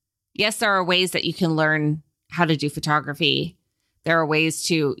 yes, there are ways that you can learn how to do photography. There are ways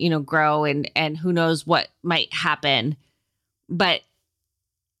to, grow and who knows what might happen. But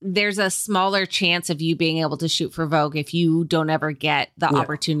there's a smaller chance of you being able to shoot for Vogue if you don't ever get the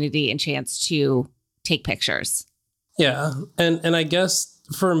opportunity and chance to take pictures. Yeah. And I guess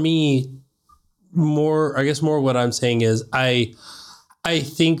for me, more what I'm saying is I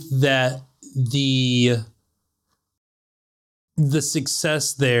think that the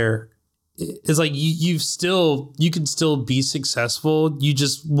success there is like you can still be successful. You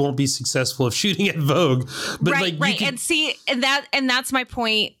just won't be successful if shooting at Vogue. But right. And that's my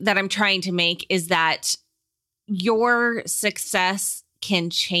point that I'm trying to make is that your success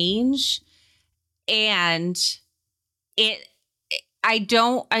can change, and I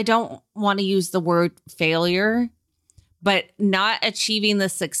don't want to use the word failure, but not achieving the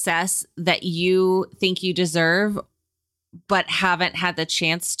success that you think you deserve but haven't had the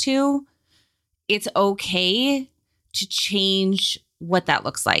chance to, it's okay to change what that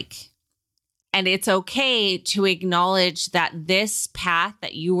looks like. And it's okay to acknowledge that this path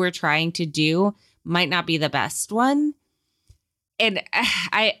that you were trying to do might not be the best one. And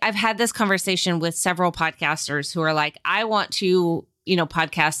I've had this conversation with several podcasters who are like, I want to,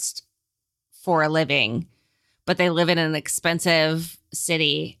 podcast for a living, but they live in an expensive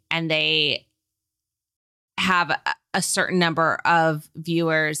city and they have a certain number of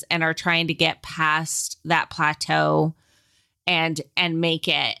viewers and are trying to get past that plateau and make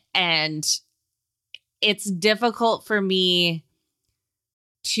it. And it's difficult for me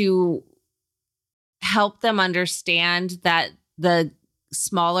to help them understand that the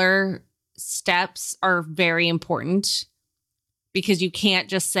smaller steps are very important, because you can't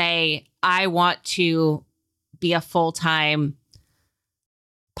just say, I want to be a full-time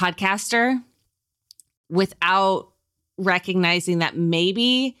podcaster without recognizing that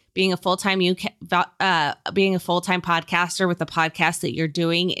maybe being a full-time podcaster with the podcast that you're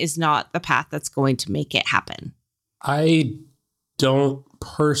doing is not the path that's going to make it happen. I don't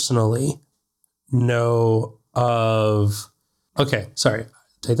personally know of... Okay, sorry.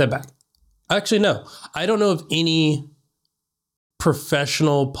 Take that back. Actually, no. I don't know of any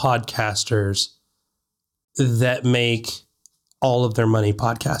professional podcasters that make all of their money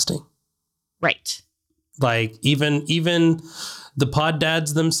podcasting. Right. Like even the pod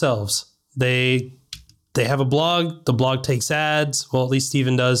dads themselves, they have a blog. The blog takes ads. Well, at least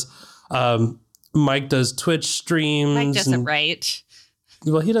Steven does. Mike does Twitch streams. Mike doesn't write.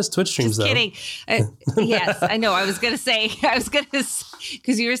 Well, he does Twitch streams, Just kidding. Yes, I know. I was going to say,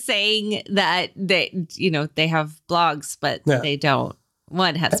 because you were saying that they have blogs, but they don't.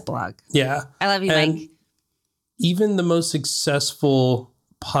 One has blog. Yeah. I love you, Mike. even the most successful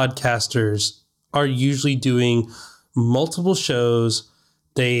podcasters are usually doing multiple shows.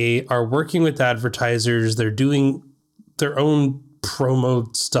 They are working with advertisers. They're doing their own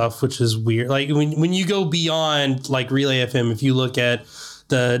promo stuff, which is weird. Like when you go beyond like Relay FM, if you look at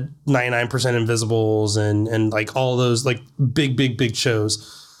the 99% Invisibles and like all those like big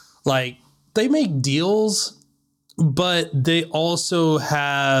shows, like they make deals, but they also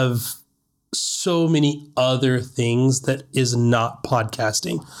have so many other things that is not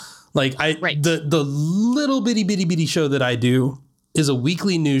podcasting. Like the little bitty show that I do is a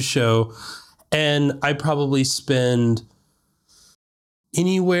weekly news show, and I probably spend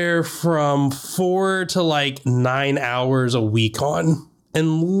anywhere from 4 to like 9 hours a week on.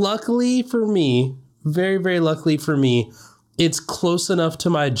 And luckily for me, very, very luckily for me, it's close enough to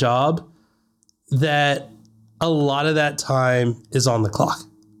my job that a lot of that time is on the clock.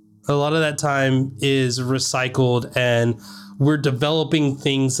 A lot of that time is recycled, and we're developing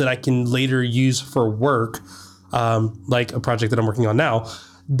things that I can later use for work, like a project that I'm working on now,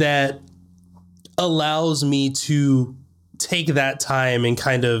 that allows me to take that time and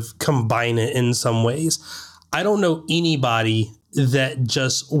kind of combine it in some ways. I don't know anybody that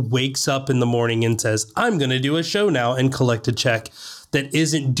just wakes up in the morning and says, I'm going to do a show now and collect a check, that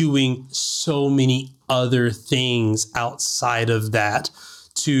isn't doing so many other things outside of that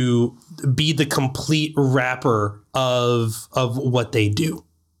to be the complete wrapper of what they do.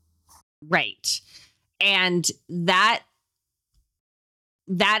 Right. And that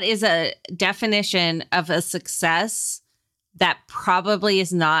is a definition of a success that probably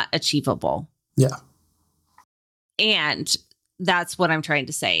is not achievable. Yeah. And that's what I'm trying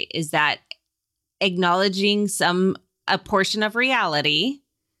to say, is that acknowledging a portion of reality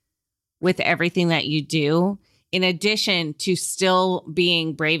with everything that you do, in addition to still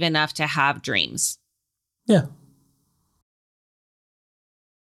being brave enough to have dreams. Yeah.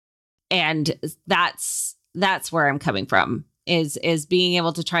 And that's where I'm coming from, is being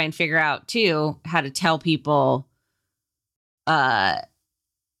able to try and figure out too how to tell people, are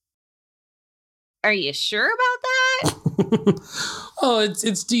you sure about that? Oh,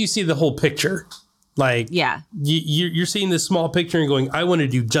 it's do you see the whole picture? Like, yeah, you're seeing this small picture and going, I want to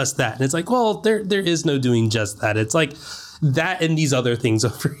do just that. And it's like, well, there is no doing just that. It's like that and these other things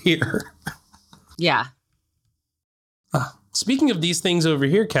over here. Yeah. Speaking of these things over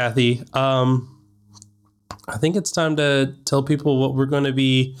here, Kathy, I think it's time to tell people what we're going to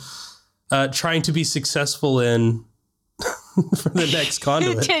be trying to be successful in for the next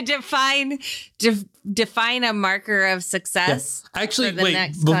conduit. To define a marker of success. Yeah. Actually, for the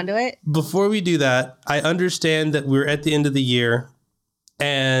next conduit. Before we do that, I understand that we're at the end of the year,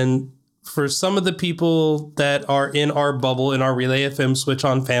 and for some of the people that are in our bubble, in our Relay FM Switch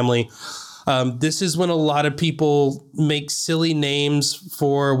On family, this is when a lot of people make silly names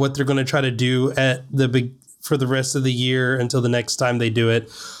for what they're going to try to do for the rest of the year until the next time they do it.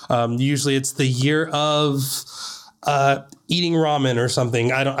 Usually it's the year of eating ramen or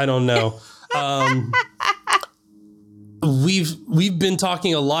something. I don't know. We've been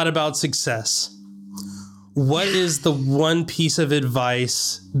talking a lot about success. What is the one piece of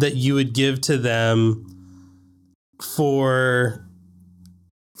advice that you would give to them for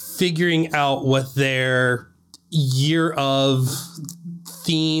figuring out what their year of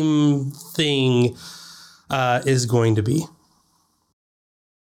theme thing is going to be?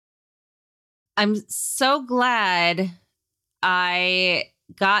 I'm so glad I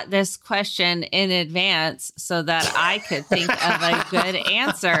got this question in advance so that I could think of a good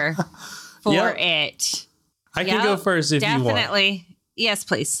answer for it. I can go first if you want. Definitely. Yes,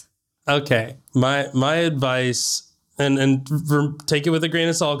 please. Okay. My advice, and take it with a grain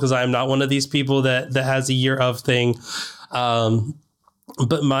of salt, because I'm not one of these people that has a year of thing.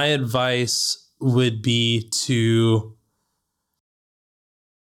 But my advice would be to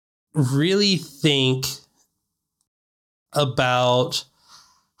really think about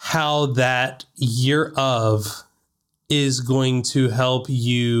how that year of is going to help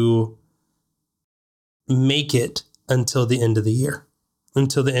you make it until the end of the year,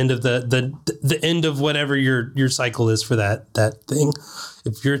 until the end of the end of whatever your cycle is for that thing.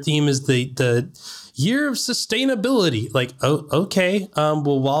 If your theme is the year of sustainability, like, oh, okay.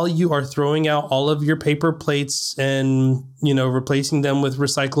 Well, while you are throwing out all of your paper plates and, replacing them with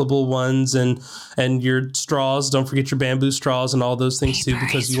recyclable ones and your straws, don't forget your bamboo straws and all those things too,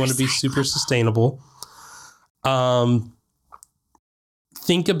 because you want to be super sustainable. Think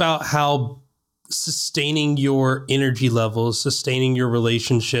about how sustaining your energy levels, sustaining your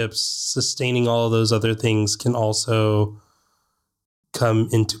relationships, sustaining all of those other things can also come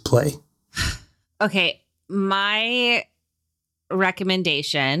into play. Okay. my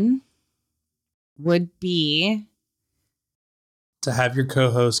recommendation would be to have your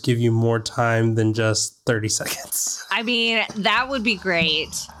co-host give you more time than just 30 seconds. I mean, that would be great,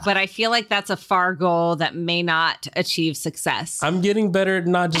 but I feel like that's a far goal that may not achieve success. I'm getting better at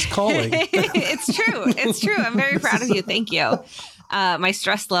not just calling. It's true. It's true. I'm very proud of you. Thank you. My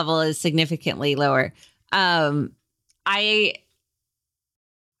stress level is significantly lower. I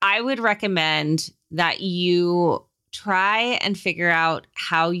would recommend that you try and figure out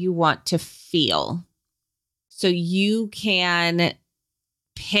how you want to feel. So you can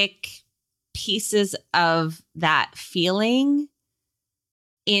pick pieces of that feeling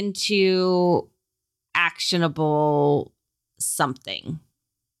into actionable something.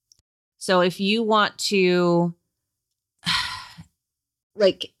 So if you want to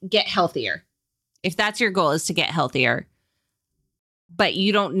like get healthier, if that's your goal is to get healthier, but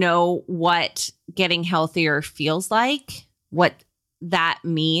you don't know what getting healthier feels like, what that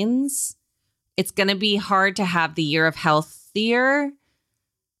means, it's going to be hard to have the year of healthier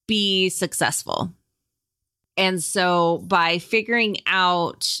be successful. And so by figuring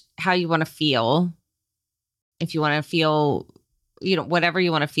out how you want to feel, if you want to feel, whatever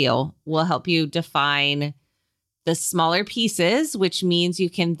you want to feel, will help you define the smaller pieces, which means you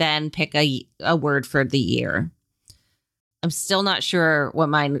can then pick a word for the year. I'm still not sure what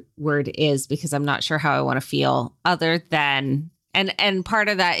my word is because I'm not sure how I want to feel other than, and part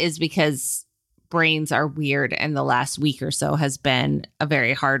of that is because brains are weird and the last week or so has been a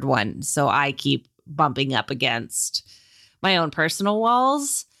very hard one. So I keep bumping up against my own personal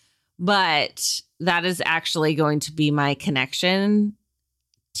walls, but that is actually going to be my connection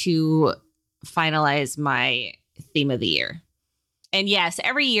to finalize my theme of the year. And yes,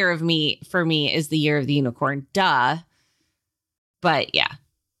 every year for me is the year of the unicorn. Duh. But yeah,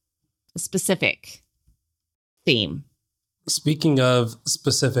 a specific theme. Speaking of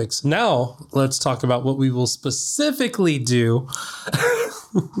specifics, now let's talk about what we will specifically do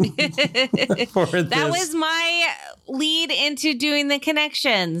for this. That was my lead into doing the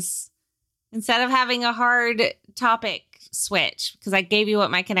connections instead of having a hard topic switch because I gave you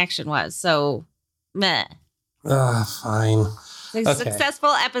what my connection was. So, meh. Fine. It's a successful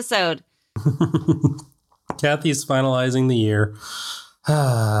episode. Kathy's finalizing the year.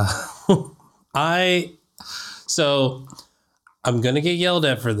 So I'm gonna get yelled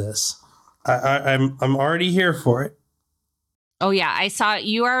at for this. I'm already here for it. Oh yeah, I saw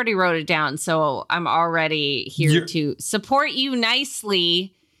you already wrote it down, so I'm already here to support you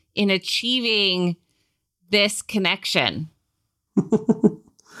nicely in achieving this connection.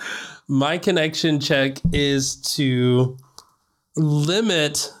 My connection check is to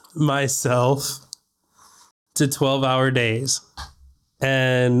limit myself to 12-hour days.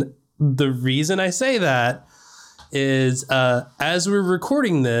 And the reason I say that is as we're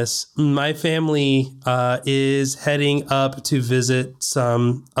recording this, my family is heading up to visit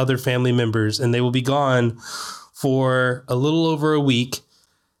some other family members, and they will be gone for a little over a week.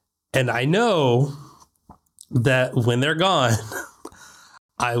 And I know that when they're gone,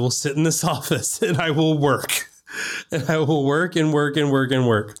 I will sit in this office and I will work. And I will work and work and work and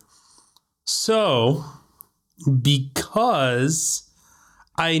work. So because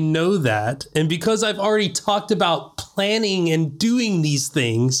I know that, and because I've already talked about planning and doing these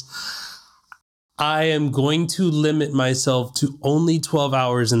things, I am going to limit myself to only 12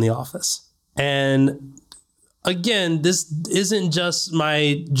 hours in the office. And again, this isn't just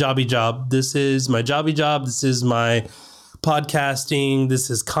my jobby job. This is my jobby job. This is my podcasting. This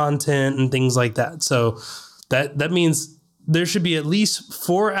is content and things like that. So that means there should be at least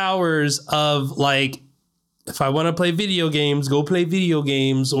 4 hours of like, if I want to play video games, go play video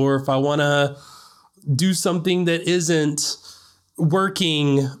games. Or if I want to do something that isn't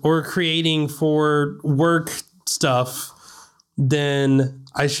working or creating for work stuff, then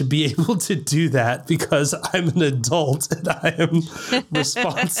I should be able to do that because I'm an adult and I am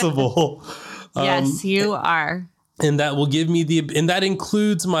responsible. Yes, you are. And that will give me and that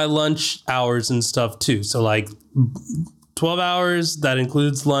includes my lunch hours and stuff too. So like 12 hours, that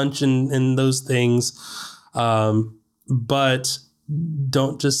includes lunch and those things. But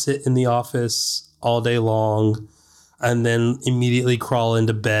don't just sit in the office all day long and then immediately crawl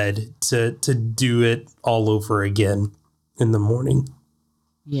into bed to do it all over again in the morning.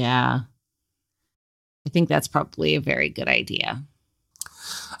 Yeah. I think that's probably a very good idea.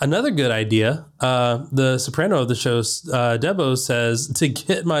 Another good idea, the soprano of the show, Debo, says to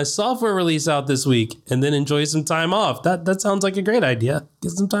get my software release out this week and then enjoy some time off. That sounds like a great idea.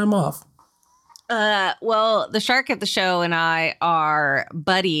 Get some time off. Well, the shark at the show and I are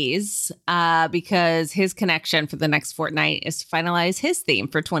buddies because his connection for the next fortnight is to finalize his theme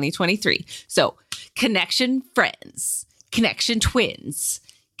for 2023. So, connection friends, connection twins,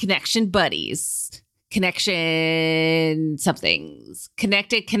 connection buddies, connection somethings,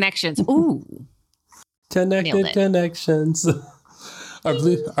 connected connections. Ooh. Connected connections.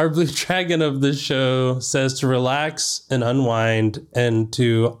 Our blue dragon of the show says to relax and unwind and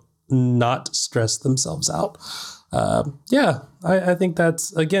to not stress themselves out. I think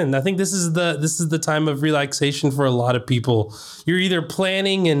that's, again, I think this is the time of relaxation for a lot of people. You're either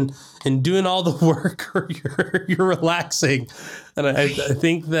planning and doing all the work, or you're relaxing, and I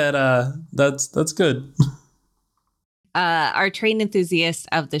think that that's good. Our train enthusiast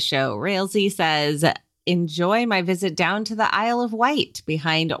of the show, Railsy, says, enjoy my visit down to the Isle of Wight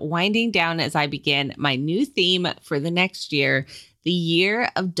behind winding down as I begin my new theme for the next year, the year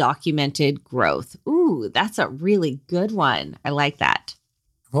of documented growth. Ooh, that's a really good one. I like that.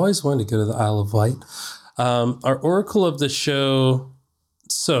 I've always wanted to go to the Isle of Wight. Our oracle of the show,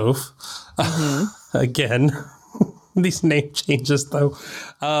 Soph, again, these name changes though.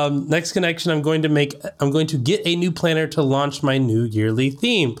 Next connection, I'm going to get a new planner to launch my new yearly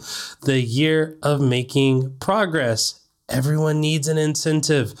theme, the year of making progress. Everyone needs an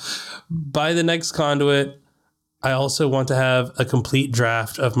incentive. By the next conduit, I also want to have a complete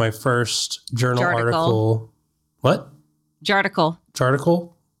draft of my first journal article. What? Jarticle.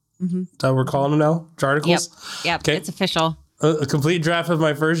 Mm-hmm. Is that what we're calling them now? Jarticles? Yep. Okay. It's official. A complete draft of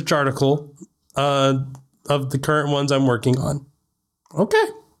my first jarticle of the current ones I'm working on. Okay.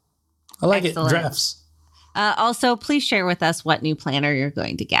 I like it. Drafts. Also, please share with us what new planner you're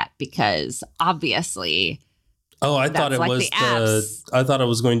going to get, because obviously. Oh, I thought it was I thought it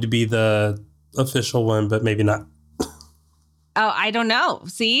was going to be the official one, but maybe not. Oh, I don't know.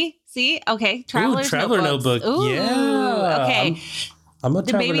 See? Okay. Traveler Notebook. Ooh, yeah. Okay. I'm a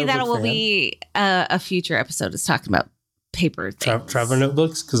Traveler Maybe that Notebook will fan. be a future episode is talking about paper things. Traveler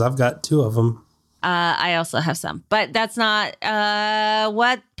Notebooks, because I've got 2 of them. I also have some, but that's not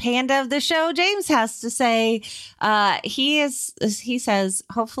what Panda of the show James has to say. He says,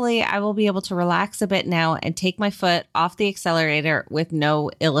 hopefully I will be able to relax a bit now and take my foot off the accelerator with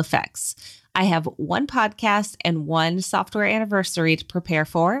no ill effects. I have 1 podcast and 1 software anniversary to prepare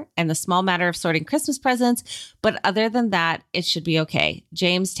for, and the small matter of sorting Christmas presents. But other than that, it should be okay.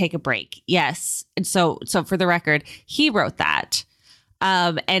 James, take a break. Yes. And so for the record, he wrote that.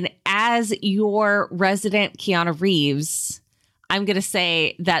 And as your resident Keanu Reeves, I'm going to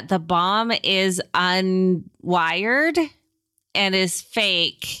say that the bomb is unwired and is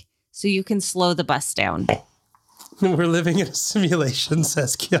fake, so you can slow the bus down. We're living in a simulation,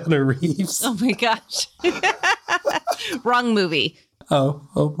 says Keanu Reeves. Oh my gosh. Wrong movie.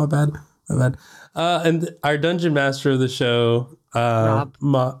 Oh, my bad. And our dungeon master of the show,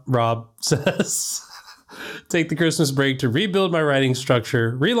 Rob says, take the Christmas break to rebuild my writing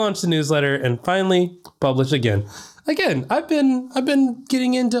structure, relaunch the newsletter, and finally publish again. Again, I've been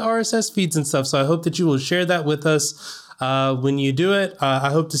getting into RSS feeds and stuff, so I hope that you will share that with us when you do it. I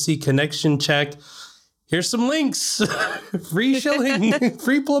hope to see connection check. Here's some links. Free shilling,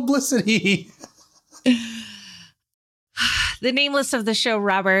 free publicity. The nameless of the show,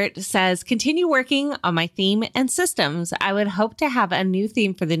 Robert, says, continue working on my theme and systems. I would hope to have a new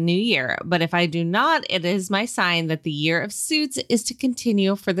theme for the new year, but if I do not, it is my sign that the year of suits is to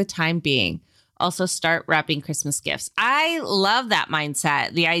continue for the time being. Also, start wrapping Christmas gifts. I love that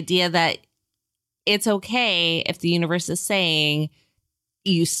mindset. The idea that it's okay if the universe is saying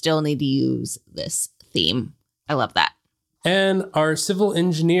you still need to use this theme. I love that. And our civil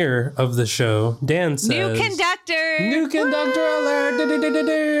engineer of the show, Dan, says, New conductor alert.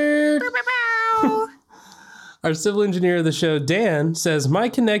 Our civil engineer of the show, Dan, says, my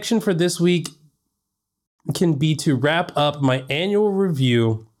connection for this week can be to wrap up my annual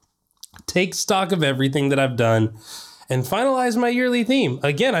review, take stock of everything that I've done, and finalize my yearly theme.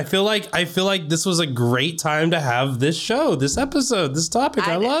 Again, I feel like this was a great time to have this show, this episode, this topic.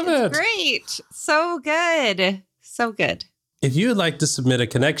 I love it. Great. So good. So good. If you would like to submit a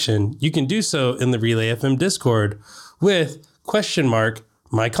connection, you can do so in the Relay FM Discord with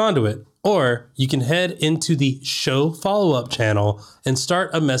 !my conduit, or you can head into the show follow-up channel and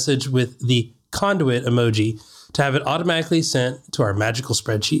start a message with the conduit emoji to have it automatically sent to our magical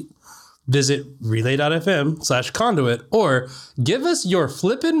spreadsheet. Visit relay.fm/conduit or give us your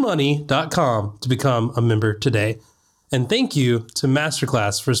flippinmoney.com to become a member today. And thank you to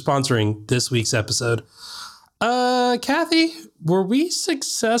Masterclass for sponsoring this week's episode. Kathy, were we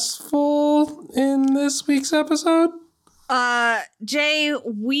successful in this week's episode? Jay,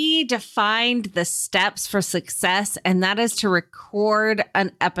 we defined the steps for success, and that is to record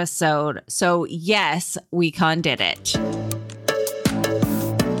an episode. So yes, WeCon did it.